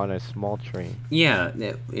on out on a small train. Yeah,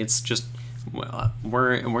 it's just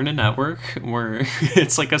we're in a network.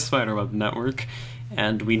 It's like a spiderweb network,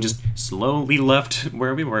 and we just slowly left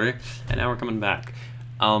where we were, and now we're coming back.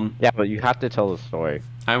 Yeah, but you have to tell the story.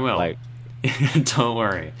 I will. Like, don't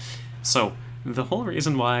worry. So the whole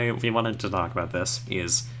reason why we wanted to talk about this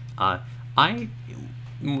is I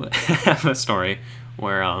have a story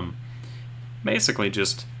where basically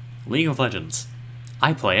just League of Legends.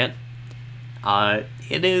 I play it.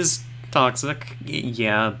 It is toxic,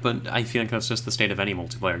 yeah, but I feel like that's just the state of any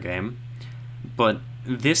multiplayer game. But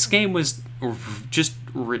this game was just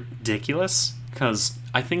ridiculous, because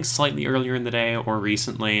I think slightly earlier in the day or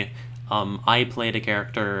recently, I played a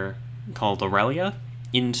character called Aurelia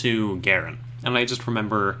into Garen, and I just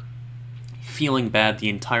remember feeling bad the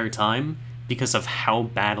entire time because of how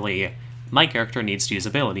badly my character needs to use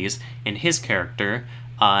abilities, and his character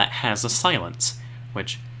has a silence,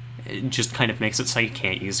 which just kind of makes it so you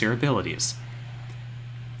can't use your abilities.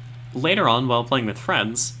 Later on, while playing with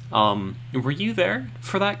friends, were you there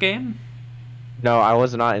for that game? no, I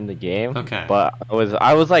was not in the game. Okay. But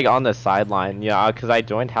I was like on the sideline, yeah, because I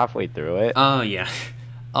joined halfway through it. Oh, yeah.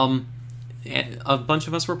 A bunch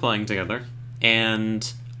of us were playing together,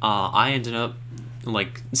 and I ended up,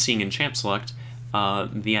 like, seeing in Champ Select,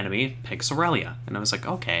 the enemy picks Aurelia. And I was like,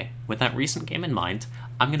 okay, with that recent game in mind,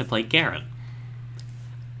 I'm going to play Garen.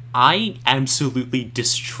 I absolutely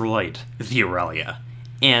destroyed the Aurelia.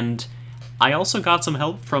 And I also got some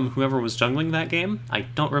help from whoever was jungling that game. I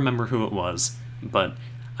don't remember who it was, but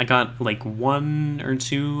I got like 1 or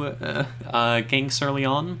 2 ganks early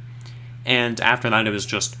on, and after that it was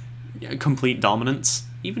just complete dominance.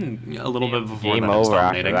 Even a little bit before Game that, I was over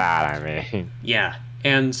after dominating. that. I mean, Yeah,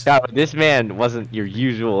 and yeah, this man wasn't your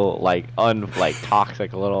usual like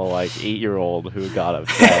toxic little like 8-year-old who got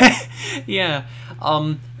upset. yeah,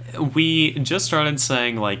 we just started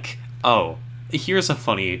saying like, oh, here's a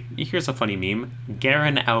funny meme.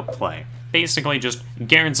 Garen outplay. Basically, just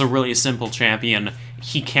Garen's a really simple champion.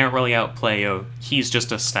 He can't really outplay you. He's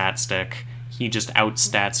just a stat stick. He just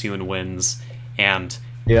outstats you and wins. And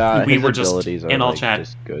Yeah, we his were just abilities are in all like, chat.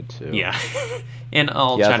 just good too. Yeah, in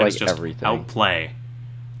all He has, chat, it was like, just everything. outplay.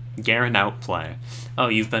 Garen outplay. Oh,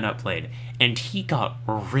 you've been outplayed. And he got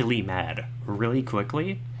really mad really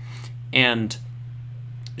quickly. And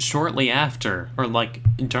shortly after, or like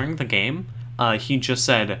during the game, he just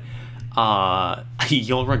said,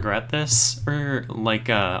 you'll regret this, or like,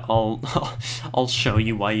 I'll show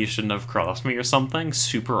you why you shouldn't have crossed me or something,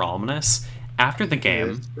 super ominous. After the game,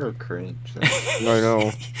 It's so cringe.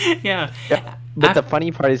 No. yeah, But the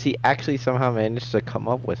funny part is he actually somehow managed to come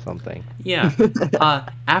up with something. yeah.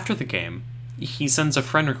 After the game, he sends a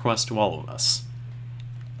friend request to all of us.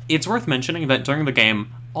 It's worth mentioning that during the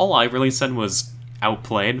game, all I really said was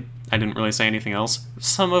outplayed. I didn't really say anything else.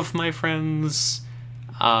 Some of my friends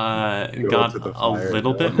got to the a fire,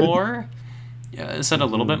 little though. bit more, said a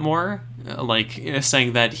little bit more, like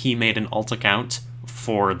saying that he made an alt account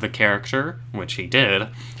for the character, which he did,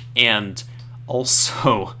 and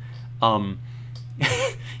also,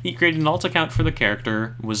 he created an alt account for the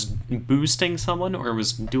character, was boosting someone, or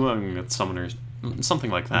was doing someone, or something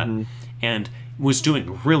like that, and was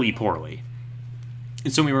doing really poorly.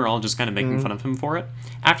 So we were all just kind of making fun of him for it.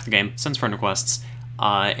 After the game, sends friend requests,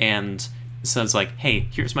 and says like, hey,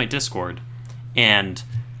 here's my Discord. And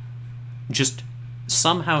just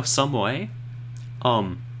somehow, some way,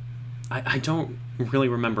 I don't really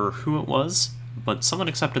remember who it was, but someone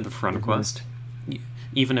accepted the friend request.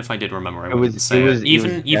 Even if I did remember, I wouldn't say it.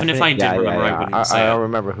 Even if I did remember, I wouldn't say I it. don't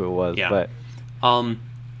remember who it was, Yeah. but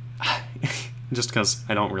Just because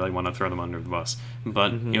I don't really want to throw them under the bus.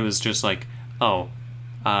 But it was just like, oh,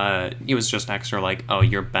 it was just extra like, oh,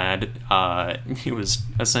 you're bad. It was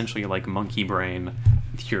essentially like monkey brain.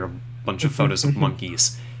 Here are a bunch of photos of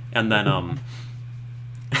monkeys. And then,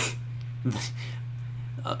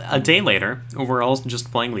 a day later, we're all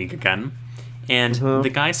just playing League again, and the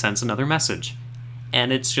guy sends another message.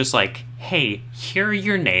 And it's just like, hey, here are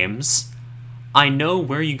your names. I know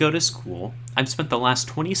where you go to school. I've spent the last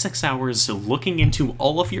 26 hours looking into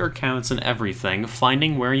all of your accounts and everything,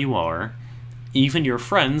 finding where you are, even your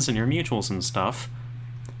friends and your mutuals and stuff.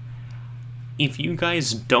 If you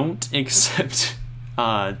guys don't accept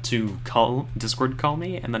to Discord call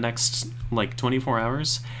me in the next, like, 24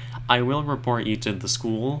 hours, I will report you to the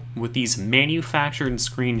school with these manufactured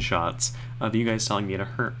screenshots of you guys telling me to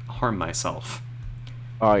harm myself.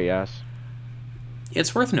 oh yes.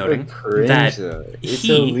 It's worth noting Cringe, that though. It's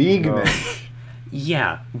he... a league Oh. match.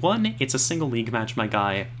 Yeah, 1, it's a single league match, my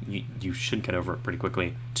guy. You should get over it pretty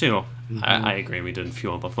quickly. 2, I agree, we didn't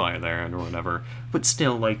fuel the fire there or whatever. But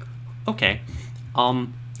still, like, okay.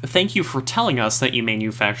 Thank you for telling us that you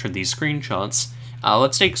manufactured these screenshots.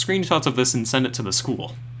 Let's take screenshots of this and send it to the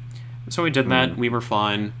school. So we did that, we were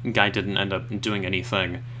fine. Guy didn't end up doing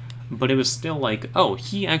anything. But it was still like, oh,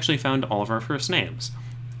 he actually found all of our first names.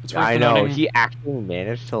 It's worth I know, noting- he actually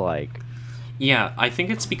managed to like... Yeah, I think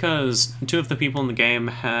it's because 2 of the people in the game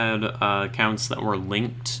had accounts that were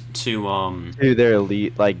linked to do their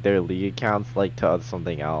league accounts like to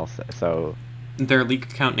something else, so... their league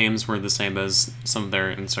account names were the same as some of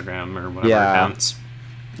their Instagram or whatever Yeah. accounts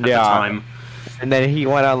at the Yeah. time. And then he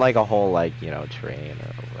went on like a whole like, you know, train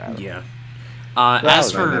or whatever. Yeah. Well,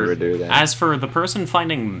 As I never do that. for the person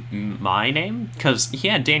finding my name, because he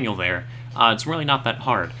had Daniel there, it's really not that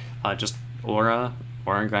hard. Just Aura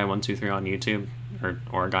Guy 123 on YouTube, or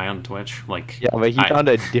Aura Guy on Twitch. Like, Yeah, but he found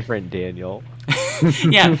a different Daniel.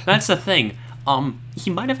 yeah, that's the thing. He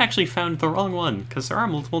might have actually found the wrong one, because there are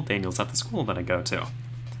multiple Daniels at the school that I go to.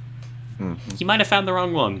 He might have found the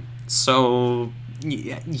wrong one. So,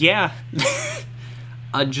 yeah.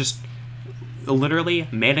 I just literally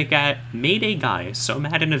made a guy so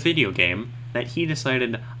mad in a video game that he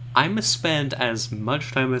decided, I'm gonna spend as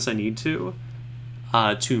much time as I need to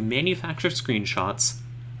manufacture screenshots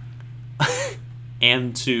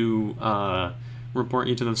and to report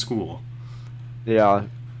you to the school. Yeah,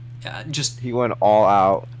 Just, he went all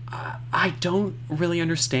out. I don't really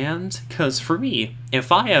understand, because for me,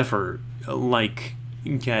 if I ever, like,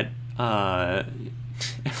 get,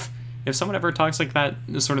 If someone ever talks like that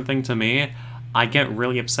sort of thing to me, I get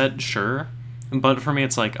really upset, sure. But for me,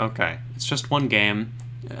 it's like, okay, it's just one game.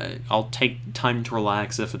 I'll take time to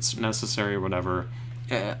relax if it's necessary or whatever.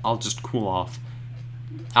 I'll just cool off.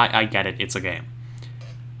 I get it, it's a game.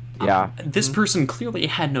 Yeah. This person clearly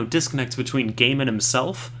had no disconnect between game and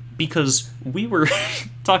himself, because we were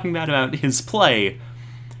talking bad about his play.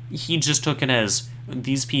 He just took it as,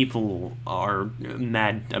 these people are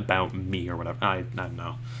mad about me or whatever. I don't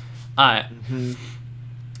know.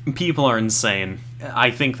 People are insane.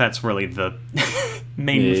 I think that's really the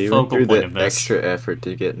main focal point of this. Extra effort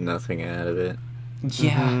to get nothing out of it.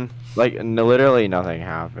 Yeah. Like literally nothing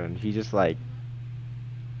happened. He just like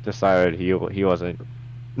decided he wasn't.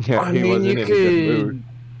 Yeah, I he mean, wasn't you in a good mood.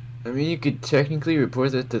 you could technically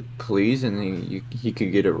report that to police, and he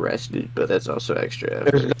could get arrested, but that's also extra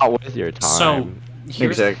effort. It's not worth your time. So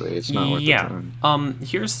Exactly, it's not worth the time.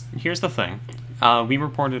 Here's the thing. We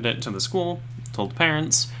reported it to the school, told the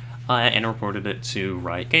parents, and reported it to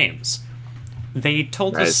Riot Games. They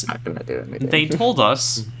told us Not gonna do anything. they told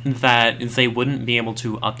us that they wouldn't be able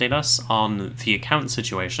to update us on the account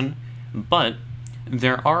situation, but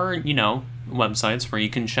there are, websites where you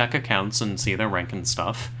can check accounts and see their rank and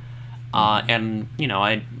stuff. And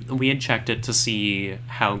we had checked it to see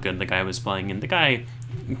how good the guy was playing, and the guy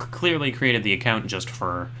clearly created the account just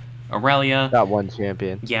for Aurelia. That one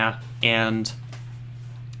champion. Yeah, and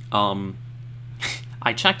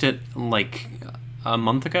I checked it like a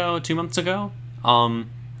month ago, 2 months ago,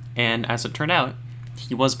 and as it turned out,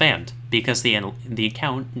 he was banned because the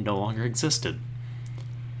account no longer existed.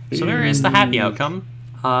 So there is the happy outcome.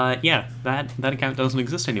 Yeah, that account doesn't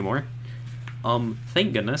exist anymore.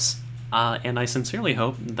 Thank goodness. And I sincerely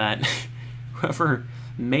hope that whoever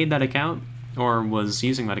made that account, or was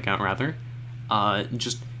using that account rather,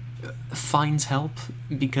 just finds help,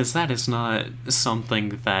 because that is not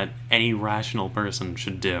something that any rational person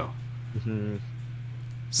should do.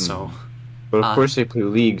 So, But of course they play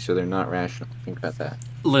League, so they're not rational. Think about that.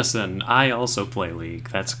 listen, I also play League.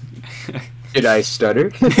 That's Did I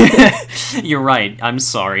stutter? You're right. I'm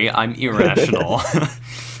sorry. I'm irrational.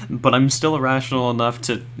 But I'm still irrational enough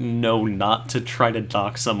to know not to try to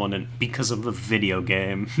dox someone because of the video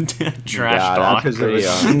game. Trash talk. Because of a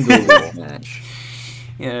single match.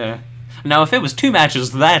 Yeah. Now, if it was 2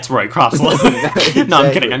 matches, that's where I cross the line. No,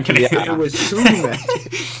 I'm kidding. Yeah, it was 2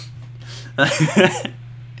 matches.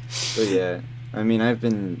 But yeah, I mean, I've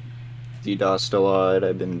been DDoSed a lot.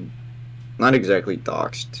 I've been not exactly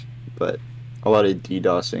doxed, but a lot of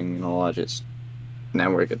DDoSing and a lot of just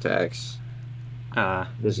network attacks.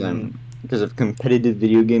 Because of competitive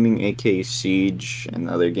video gaming, aka Siege, and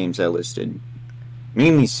other games I listed.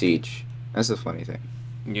 Mainly Siege. That's the funny thing.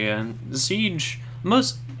 Yeah, Siege.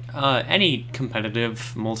 Any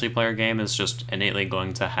competitive multiplayer game is just innately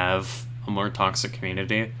going to have a more toxic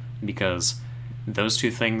community, because those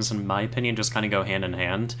two things, in my opinion, just kind of go hand in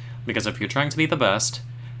hand. Because if you're trying to be the best,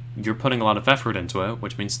 you're putting a lot of effort into it,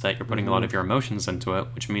 which means that you're putting a lot of your emotions into it,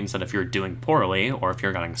 which means that if you're doing poorly, or if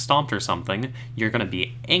you're getting stomped or something, you're going to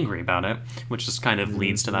be angry about it, which just kind of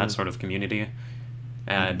leads to that sort of community.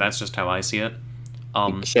 That's just how I see it.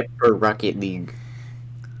 Except for Rocket League.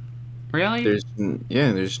 Really?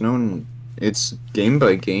 There's no... It's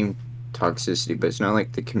game-by-game toxicity, but it's not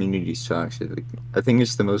like the community's toxic. I think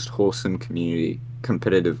it's the most wholesome community,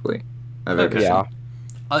 competitively, I've ever seen.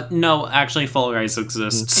 No, actually, Fall Guys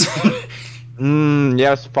exists.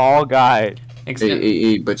 Yes, Fall Guy.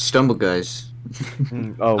 Hey, but Stumble Guys.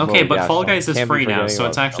 Okay, but Fall Guys is free now, so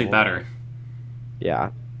it's actually better.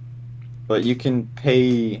 Yeah. But you can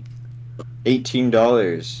pay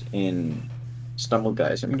 $18 in Stumble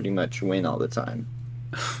Guys and pretty much win all the time.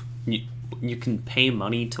 You can pay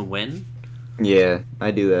money to win? Yeah,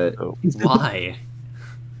 I do that. Why?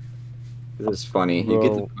 It's funny. You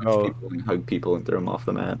get to punch people and hug people and throw them off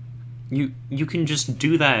the map. You can just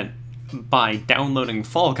do that by downloading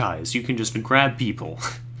Fall Guys. You can just grab people.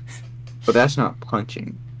 But that's not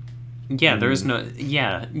punching. Yeah, there is no...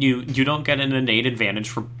 Yeah, you don't get an innate advantage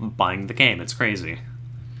for buying the game. It's crazy.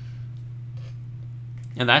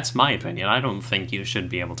 And that's my opinion. I don't think you should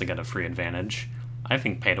be able to get a free advantage. I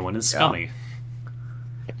think pay-to-win is scummy.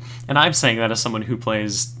 Yeah. And I'm saying that as someone who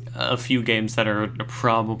plays a few games that are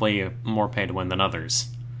probably more pay-to-win than others.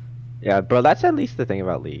 Yeah, bro, that's at least the thing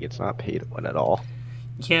about League. It's not pay-to-win at all.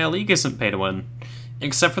 Yeah, League isn't pay-to-win.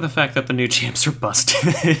 Except for the fact that the new champs are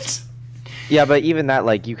busted. Yeah, but even that,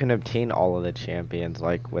 like, you can obtain all of the champions,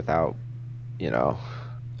 like, without,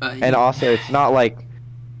 and also, it's not like,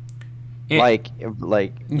 if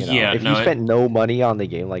you spent no money on the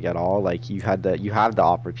game, like, at all, like, you have the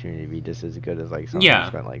opportunity to be just as good as, like, someone who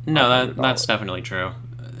spent, like, no, that's definitely true.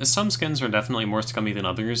 some skins are definitely more scummy than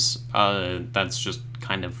others. That's just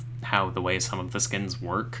kind of how the way some of the skins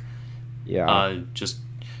work. Yeah.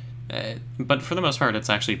 But for the most part, it's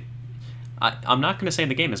actually. I'm not going to say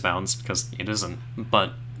the game is balanced because it isn't,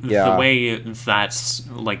 but Yeah. the way that's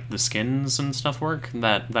like the skins and stuff work,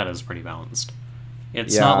 that is pretty balanced.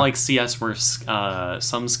 It's not Yeah. like CS where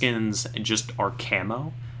some skins just are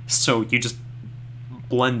camo, so you just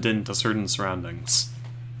blend into certain surroundings.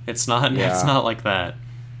 It's not. Yeah. It's not like that.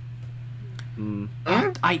 Mm.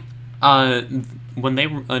 When they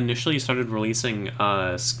initially started releasing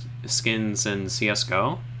skins in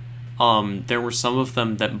CS:GO, there were some of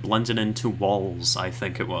them that blended into walls. I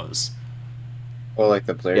think it was. Or like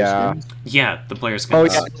the player Yeah. skins. Yeah, the player Oh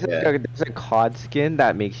skins. yeah, yeah. there's a COD skin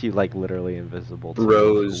that makes you like literally invisible. To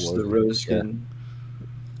Rose, the world. rose Yeah. skin.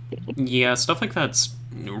 Yeah, stuff like that's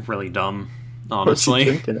really dumb. What you Honestly,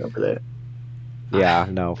 drinking over there? Yeah,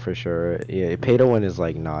 no, for sure. Yeah, pay to win is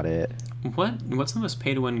like not it. what's the most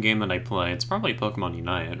pay to win game that I play? It's probably Pokemon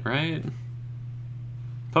Unite, right?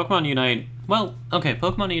 Pokemon Unite. Well, okay,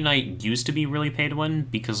 Pokemon Unite used to be really pay to win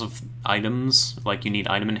because of items. Like, you need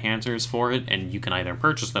item enhancers for it, and you can either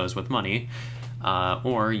purchase those with money,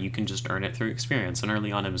 or you can just earn it through experience. And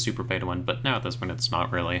early on, it was super pay to win, but now at this point, it's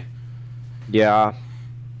not really. Yeah.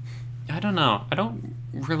 I don't know. I don't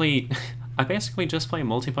really. I basically just play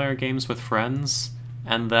multiplayer games with friends,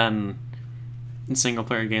 and then single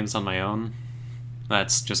player games on my own.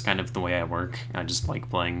 That's just kind of the way I work. I just like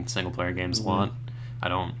playing single player games a lot. I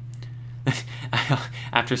don't.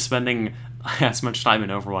 After spending as much time in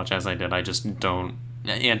Overwatch as I did, I just don't.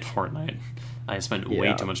 And Fortnite. I spent way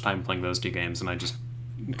Yeah. too much time playing those two games, and I just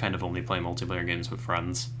kind of only play multiplayer games with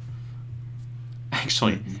friends.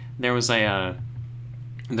 Actually, there was a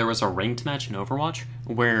ranked match in Overwatch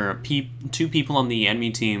where two people on the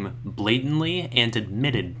enemy team blatantly and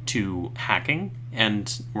admitted to hacking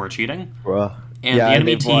and were cheating. Bruh. And yeah, the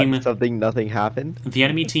enemy and they bought team something, nothing happened. the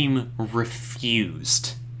enemy team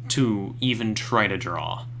refused to even try to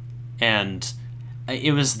draw. And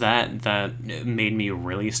it was that made me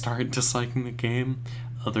really start disliking the game,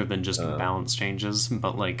 other than just balance changes.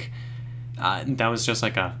 But like, that was just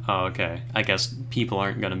like oh, okay, I guess people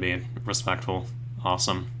aren't gonna be respectful.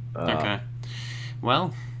 Awesome. Okay.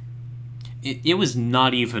 Well, it was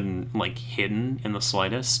not even like hidden in the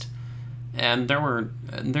slightest. And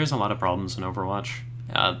there's a lot of problems in Overwatch.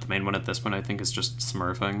 The main one at this point, I think, is just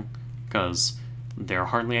smurfing, because there are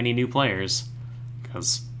hardly any new players,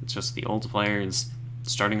 because it's just the old players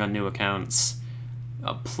starting on new accounts,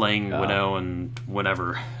 playing Widow and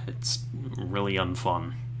whatever. It's really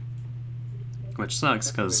unfun. Which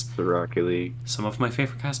sucks, because The Rocket League. some of my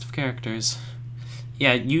favorite cast of characters.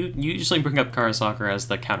 Yeah, you usually bring up Karasaka as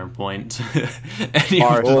the counterpoint to any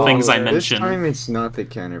of the Well, things I This mentioned. time it's not the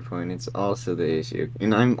counterpoint, it's also the issue.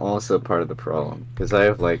 And I'm also part of the problem, because I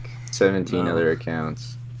have like 17 No. other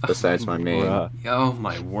accounts besides my main. Bruh. Oh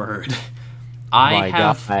my word. My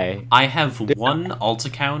guy. I have one alt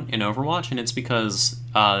account in Overwatch, and it's because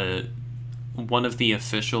one of the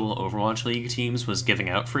official Overwatch League teams was giving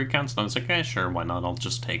out free accounts, and I was like, eh, sure, why not? I'll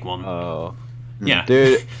just take one. Oh. Yeah.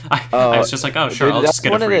 Dude, I was just like, oh, sure, dude, I'll that's just get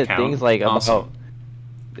a one of free the account. things like Awesome.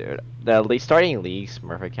 about dude, starting league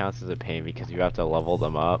Smurf accounts is a pain because you have to level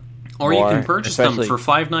them up. Or you can more, purchase them especially- for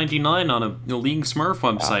 $5.99 on a League Smurf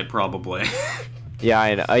website, probably. Yeah,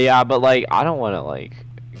 I know. Yeah, but like I don't want to like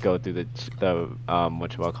go through the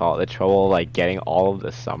whatchamacallit, the trouble like getting all of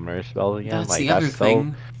the summoner spells again. That's like the that's other so,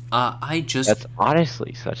 thing. That's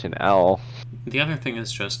honestly such an L. The other thing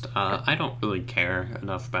is just I don't really care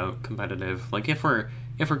enough about competitive. Like if we're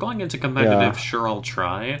going into competitive, Yeah. sure I'll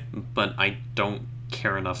try, but I don't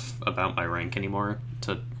care enough about my rank anymore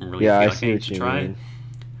to really Yeah, I feel like I see need what to you try. mean.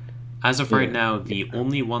 As of right Yeah. now, the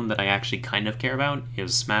only one that I actually kind of care about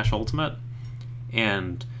is Smash Ultimate,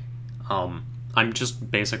 and I'm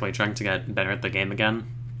just basically trying to get better at the game again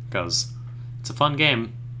because it's a fun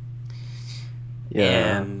game.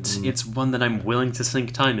 Yeah. And it's one that I'm willing to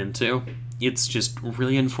sink time into. It's just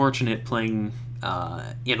really unfortunate playing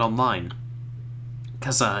it online.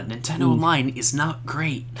 Because Nintendo Online is not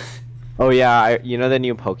great. Oh yeah, you know the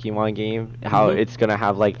new Pokemon game? How Mhm. it's gonna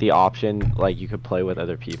have like the option like you could play with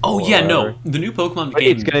other people. Oh or yeah, whatever? no. The new Pokemon But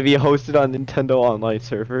game, it's gonna be hosted on Nintendo Online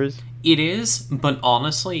servers. it is, but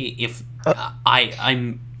honestly, if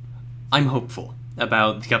I'm hopeful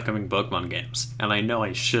about the upcoming Pokemon games, and I know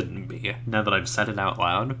I shouldn't be now that I've said it out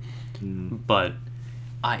loud, but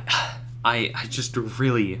I just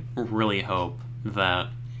really, really hope that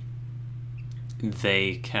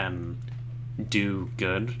they can do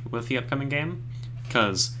good with the upcoming game,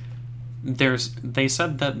 because they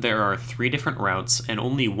said that there are 3 different routes, and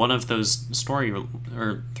only one of those 3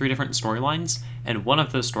 different storylines, and one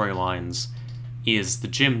of those storylines is the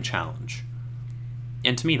gym challenge.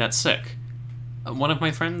 And to me, that's sick. One of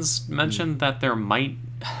my friends mentioned that there might,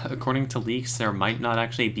 according to leaks, there might not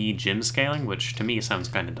actually be gym scaling, which to me sounds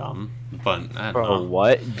kind of dumb. But I don't know.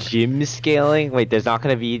 What? Gym scaling? Wait, there's not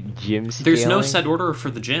gonna be gym scaling? There's no set order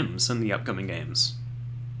for the gyms in the upcoming games.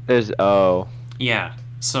 Yeah.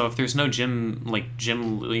 So if there's no gym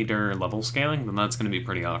leader level scaling, then that's going to be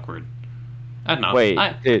pretty awkward. I don't know. Wait,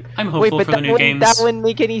 dude. I'm hopeful for the new games. That wouldn't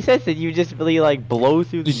make any sense. That you just really like blow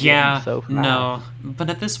through the gym so fast. No.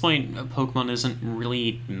 But at this point, Pokemon isn't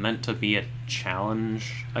really meant to be a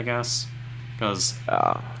challenge, I guess, because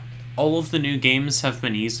all of the new games have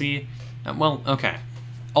been easy. Well, okay,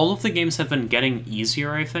 all of the games have been getting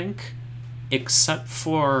easier, I think, except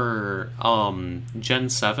for Gen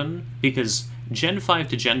 7, because Gen 5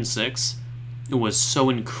 to Gen 6 was so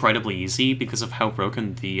incredibly easy because of how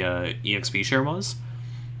broken the EXP share was.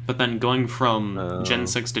 But then going from Gen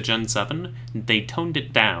 6 to Gen 7, they toned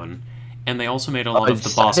it down, and they also made a lot of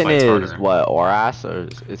the boss fights harder. 7 is what, Oras, or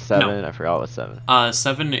is 7? No. I forgot what 7.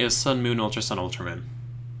 7 is Sun, Moon, Ultra Sun, Ultra Moon.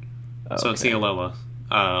 So it's the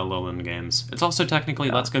Alolan games. It's also technically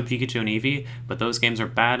Let's Go Pikachu and Eevee, but those games are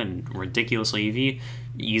bad and ridiculously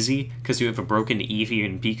easy because you have a broken Eevee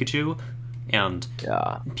and Pikachu, and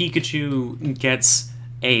Pikachu gets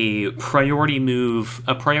a priority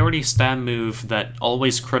stab move that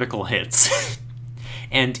always critical hits,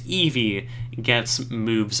 and Eevee gets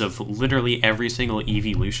moves of literally every single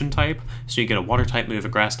evolution type. So you get a water type move, a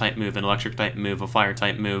grass type move, an electric type move, a fire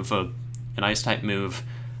type move, an ice type move,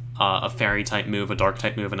 a fairy type move, a dark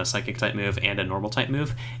type move, and a psychic type move, and a normal type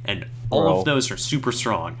move, and all of those are super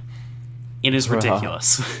strong. It is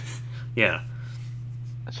ridiculous. Yeah.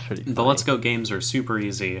 That's pretty funny. The Let's Go games are super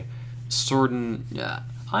easy. Sword and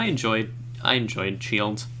I enjoyed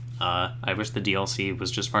Shield. I wish the DLC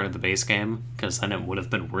was just part of the base game, because then it would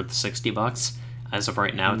have been worth $60. As of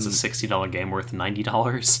right now, it's a $60 game worth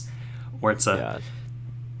 $90, or it's a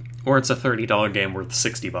 $30 game worth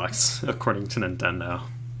 $60, according to Nintendo.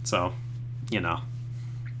 So, Yeah.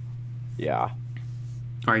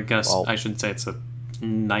 Or I guess I should say it's a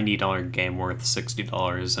 $90 game worth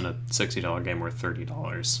 $60 and a $60 game worth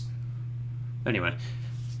 $30. Anyway,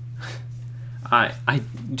 I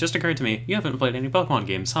just occurred to me, you haven't played any Pokemon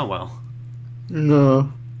games, huh, Will?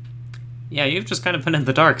 No. Yeah, you've just kind of been in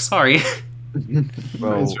the dark, sorry.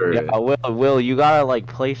 Bro, Will, you gotta like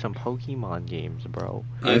play some Pokemon games, bro.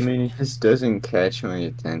 I mean, it just doesn't catch my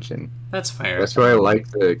attention. That's fair. That's why I like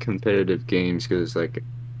the competitive games, because like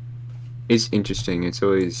it's interesting. It's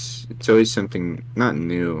always something not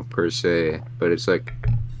new per se, but it's like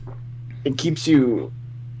it keeps you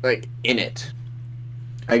like in it.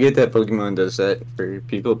 I get that Pokemon does that for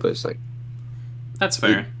people, but it's like that's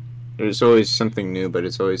fair. There's always something new, but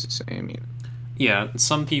it's always the same. Yeah,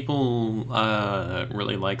 some people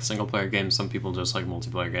really like single-player games, some people just like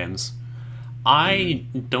multiplayer games. I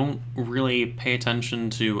don't really pay attention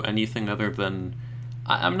to anything other than...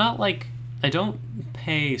 I'm not like... I don't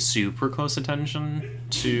pay super close attention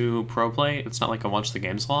to pro play. It's not like I watch the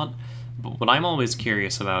games a lot. But what I'm always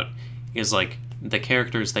curious about is like the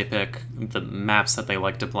characters they pick, the maps that they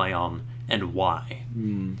like to play on, and why.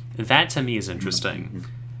 That to me is interesting.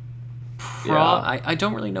 I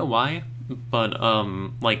don't really know why. But,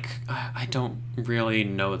 I don't really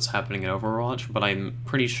know what's happening in Overwatch, but I'm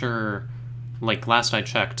pretty sure, like, last I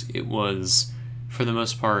checked, it was, for the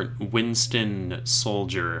most part, Winston,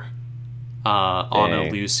 Soldier, Ana,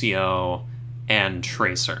 Lucio, and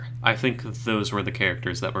Tracer. I think those were the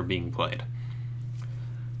characters that were being played.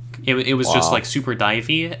 It was just, like, super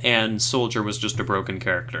divey, and Soldier was just a broken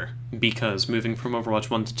character, because moving from Overwatch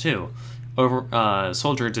 1 to 2,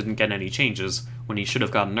 Soldier didn't get any changes when he should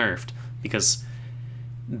have gotten nerfed, because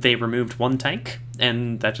they removed one tank,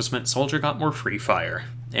 and that just meant Soldier got more free fire.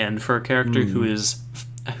 And for a character who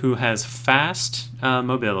has fast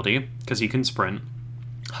mobility, because he can sprint,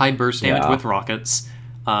 high burst damage with rockets,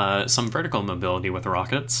 some vertical mobility with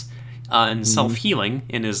rockets, and self-healing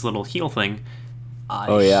in his little heal thing,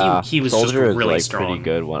 he was Soldier just really was, strong. Pretty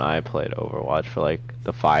good when I played Overwatch for like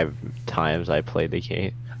the 5 times I played the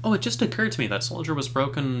game. Oh, it just occurred to me that Soldier was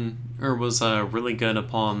broken, or was really good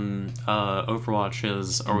upon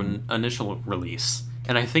Overwatch's initial release.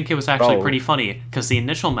 And I think it was actually pretty funny, because the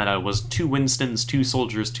initial meta was 2 Winstons, 2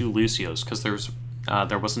 Soldiers, 2 Lucios, because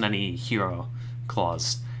there wasn't any hero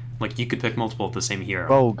clause. Like, you could pick multiple of the same hero.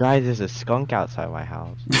 Bro, guys, there's a skunk outside my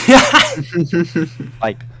house.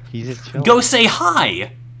 Like, he's just chilling. Go say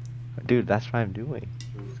hi! Dude, that's what I'm doing.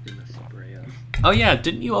 Oh yeah,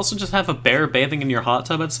 didn't you also just have a bear bathing in your hot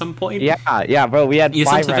tub at some point? Yeah, bro. We had You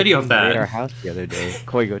 5 sent a video of raccoons that. in our house the other day.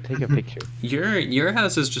 Koi, go take a picture. Your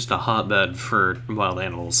house is just a hotbed for wild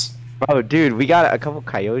animals. Bro, dude, we got a couple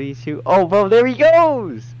coyotes too. Oh, bro, there he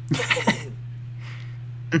goes!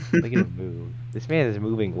 Look at him move. This man is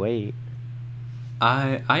moving weight.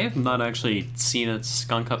 I have not actually seen a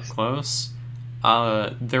skunk up close.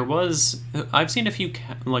 I've seen a few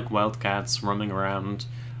wild cats roaming around,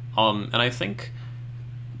 and I think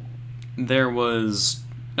there was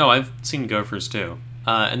I've seen gophers too.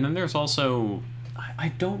 And then there's also I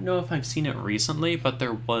don't know if I've seen it recently, but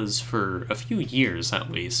there was for a few years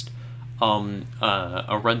at least,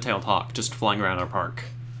 a red-tailed hawk just flying around our park.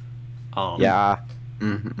 Yeah.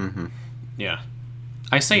 Yeah.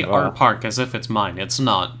 I say our park as if it's mine. It's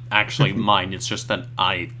not actually mine. It's just that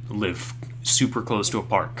I live super close to a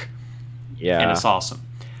park. Yeah. And it's awesome.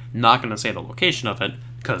 Not gonna say the location of it,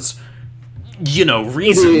 because,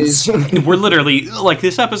 reasons. We're literally,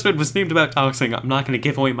 this episode was named about doxing. I'm not gonna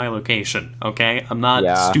give away my location, okay? I'm not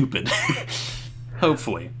stupid.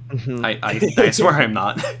 Hopefully. I swear I'm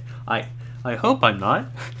not. I hope I'm not.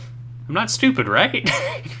 I'm not stupid, right?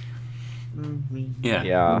 Yeah.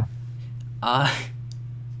 Yeah.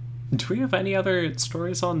 Do we have any other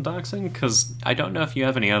stories on doxing? Because I don't know if you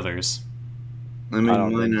have any others. I mean,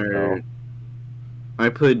 don't mine think are. so. I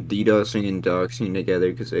put DDoSing and doxing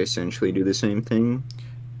together because they essentially do the same thing.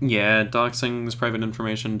 Yeah, doxing is private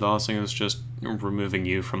information. DDoSing is just removing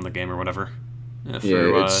you from the game or whatever.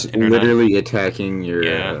 Through, it's internet. literally attacking your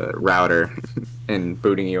Yeah. router and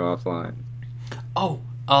booting you offline. Oh,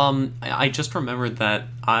 I just remembered that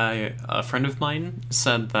a friend of mine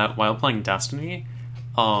said that while playing Destiny,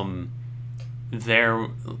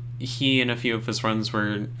 he and a few of his friends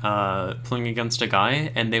were playing against a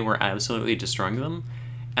guy, and they were absolutely destroying them.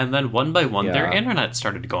 And then one by one, their Yeah. internet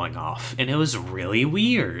started going off, and it was really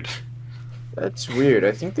weird. That's weird.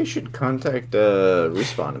 I think they should contact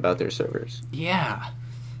Respawn about their servers. Yeah.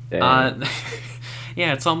 Dang.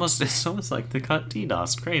 Yeah, it's almost like they cut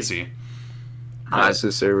DDoS. Crazy. It's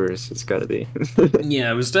the servers. It's gotta be.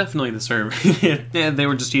 Yeah, it was definitely the server. Yeah, they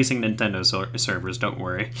were just using Nintendo servers. Don't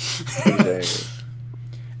worry. Exactly.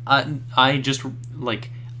 I just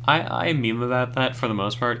I meme about that for the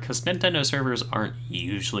most part because Nintendo servers aren't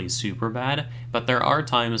usually super bad, but there are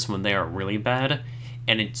times when they are really bad,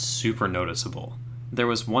 and it's super noticeable. There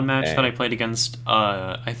was one match that I played against.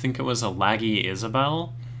 I think it was a laggy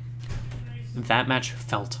Isabel. That match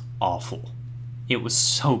felt awful. It was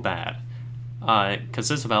so bad.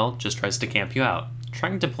 Because Isabel just tries to camp you out.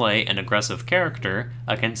 Trying to play an aggressive character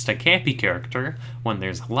against a campy character when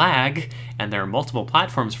there's lag and there are multiple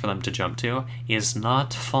platforms for them to jump to is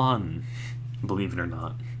not fun. Believe it or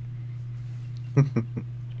not.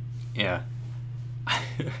 Yeah.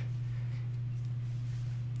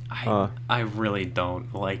 I really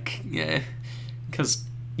don't like... Because,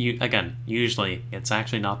 usually it's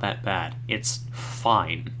actually not that bad. It's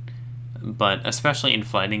fine. But especially in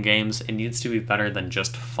fighting games, it needs to be better than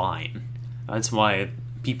just fine. That's why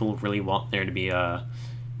people really want there to be a,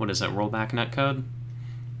 rollback netcode?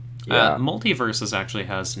 Yeah. Multiverses actually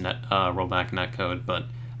has rollback netcode, but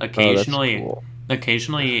occasionally, cool.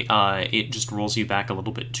 It just rolls you back a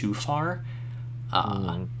little bit too far.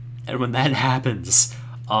 And when that happens,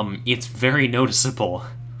 it's very noticeable.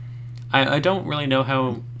 I don't really know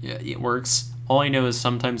how it works. All I know is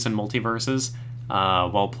sometimes in multiverses,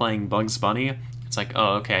 while playing Bugs Bunny, it's like,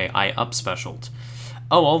 oh, okay, I up-specialed.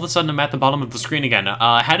 Oh, all of a sudden I'm at the bottom of the screen again.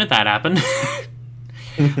 How did that happen?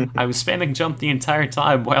 I was spamming jump the entire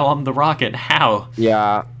time while on the rocket. How?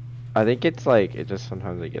 Yeah. I think it's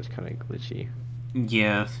sometimes it gets kind of glitchy.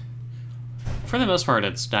 Yeah. For the most part,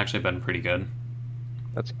 it's actually been pretty good.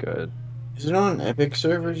 That's good. Is it on Epic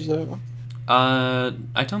servers though?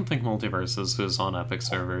 I don't think Multiverses is on Epic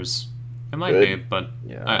servers. It might be, but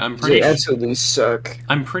Yeah. I'm They pretty. absolutely suck.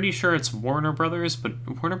 I'm pretty sure it's Warner Brothers, but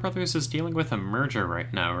Warner Brothers is dealing with a merger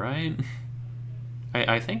right now, right?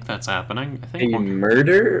 I think that's happening. I A think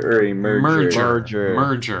murder or a merger?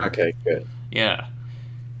 Merger. Okay, good. Yeah.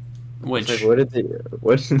 Which It's like, what did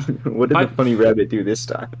the funny rabbit do this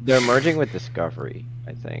time? They're merging with Discovery,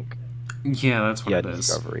 I think. yeah, that's what Yeah, it is.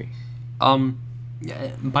 Discovery.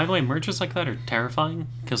 Yeah, by the way, mergers like that are terrifying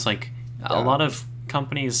because a lot of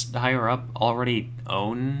companies higher up already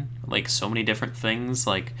own so many different things.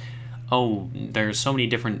 There's so many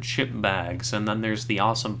different chip bags, and then there's the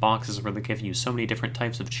awesome boxes where they give you so many different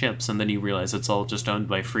types of chips, and then you realize it's all just owned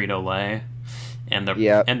by Frito-Lay and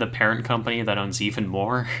the parent company that owns even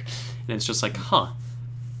more. And it's just like, huh,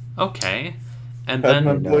 okay. And Had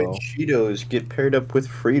my then, boy No. Cheetos get paired up with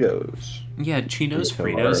Fritos. yeah, Cheetos, Yeah,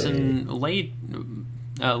 Fritos, right.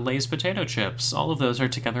 and Lay's potato chips. All of those are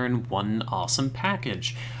together in one awesome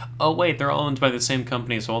package. Oh, wait, they're all owned by the same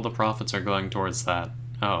company, so all the profits are going towards that.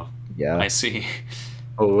 Oh, Yeah. I see.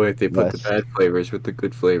 Oh wait, they put the Yes. bad flavors with the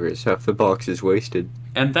good flavors. Half the box is wasted.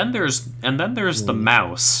 And then there's the Hmm.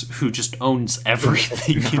 mouse who just owns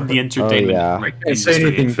everything in the entertainment yeah. like, Can't say industry.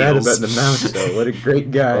 anything it bad feels. about the mouse though. What a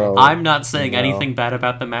great guy. Bro. I'm not saying No. anything bad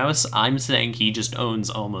about the mouse. I'm saying he just owns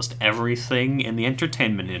almost everything in the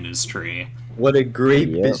entertainment industry. What a great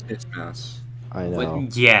Yep. business mouse. I know.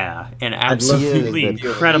 Yeah, an I'd love to absolutely make a deal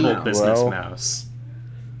with incredible the mouse. business Well- mouse.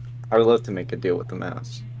 I would love to make a deal with the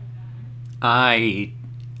mouse. I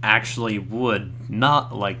actually would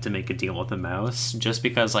not like to make a deal with the mouse, just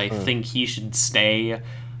because I think he should stay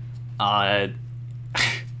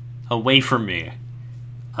away from me.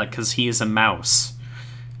 Because he is a mouse.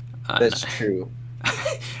 That's true.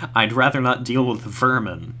 I'd rather not deal with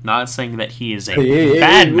vermin. Not saying that he is a Hey,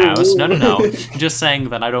 bad whoa, mouse. whoa. No. Just saying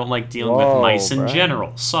that I don't like dealing with Whoa, mice in Brian.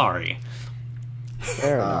 general. Sorry.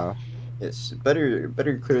 Fair Uh, enough. Yes, better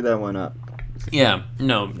clear that one up. Yeah,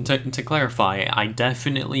 no, to clarify, I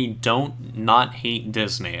definitely don't not hate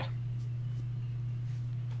Disney.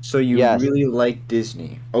 So you Yes. really like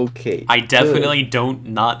Disney? Okay. I good. definitely don't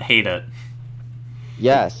not hate it.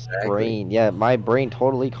 Yes, Exactly. brain. Yeah, my brain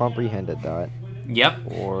totally comprehended that. Yep.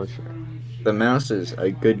 For sure. The mouse is a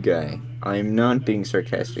good guy. I'm not being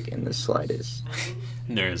sarcastic in the slightest.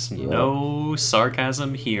 There's no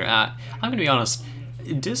sarcasm here. I'm gonna be honest.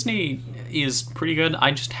 Disney is pretty good. I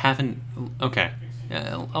just haven't. Okay,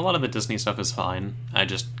 a lot of the Disney stuff is fine. I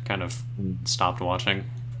just kind of stopped watching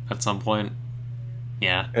at some point.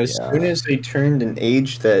 Yeah. As Yeah. soon as they turned an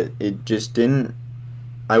age that it just didn't,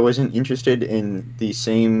 I wasn't interested in the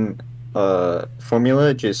same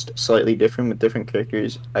formula, just slightly different with different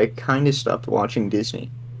characters. I kind of stopped watching Disney.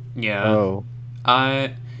 Yeah. Oh.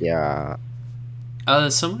 I. Yeah.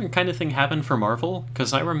 Similar kind of thing happened for Marvel,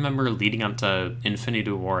 because I remember leading up to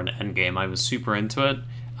Infinity War and Endgame, I was super into it,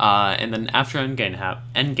 and then after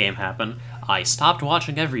Endgame happened, I stopped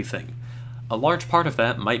watching everything. A large part of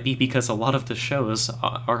that might be because a lot of the shows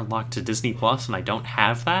are locked to Disney Plus, and I don't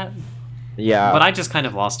have that, Yeah. but I just kind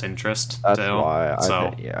of lost interest, That's too. why.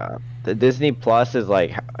 So, Yeah. The Disney Plus is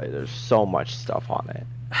like there's so much stuff on it.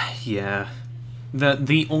 yeah.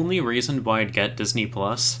 The only reason why I'd get Disney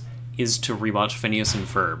Plus is to rewatch Phineas and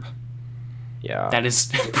Ferb. Yeah. That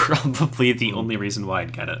is probably the only reason why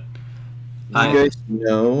I'd get it. Do you guys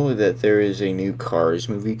know that there is a new Cars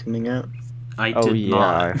movie coming out? I Oh did yeah,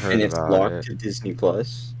 I not. heard And it's about locked it. to Disney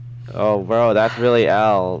Plus. Oh, bro, that's really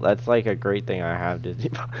L. That's like a great thing I have Disney.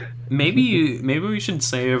 Maybe we should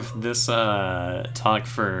save this talk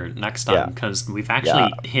for next Yeah. time, because we've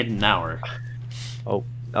actually hit an hour. Oh,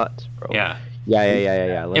 nuts, bro. Yeah.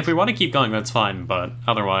 Yeah. If we want to keep going, that's fine, but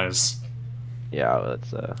otherwise... Yeah,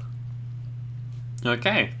 let's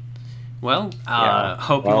Okay. Well, Yeah.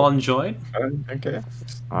 hope you Well- all enjoyed, Okay.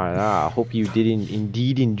 I hope you did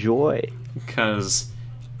indeed enjoy. because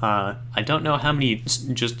I don't know how many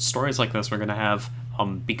just stories like this we're going to have,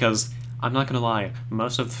 because I'm not going to lie,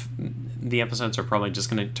 most of the episodes are probably just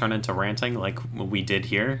going to turn into ranting like we did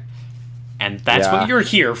here. And that's Yeah. what you're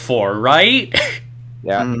here for, right?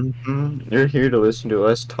 Yeah. Mhm. You're here to listen to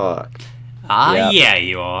us talk. Yeah,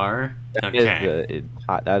 you are. That is Okay.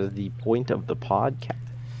 that is the point of the podcast.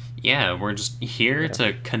 Yeah, we're just here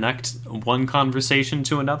to connect one conversation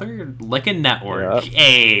to another like a network. Yep.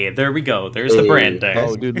 Hey, there we go. There's the Hey. branding.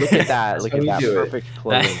 Oh, dude, look at that! Look how at we that do it. perfect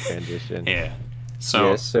clothing transition. Yeah.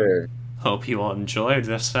 So, Yes, sir. hope you all enjoyed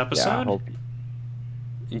this episode. Yeah. I hope.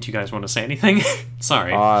 Do you guys want to say anything?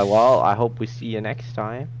 Sorry. Well, I hope we see you next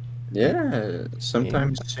time. Yeah,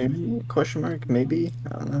 sometime soon? Question mark? Maybe.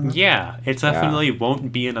 I don't know. Yeah, it definitely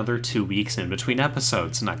won't be another 2 weeks in between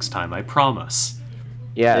episodes next time, I promise.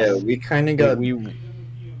 Yes. Yeah, we kind of got.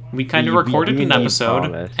 We kind of We recorded an made episode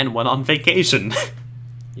promise. and went on vacation.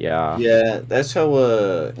 Yeah. Yeah, that's how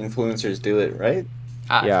influencers do it, right?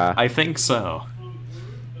 Yeah. I think so.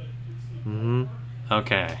 Mhm.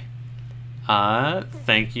 Okay.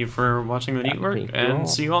 Thank you for watching the Neetwork, thank you and all.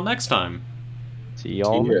 see you all next time. See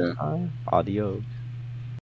y'all See ya. next time. Adios.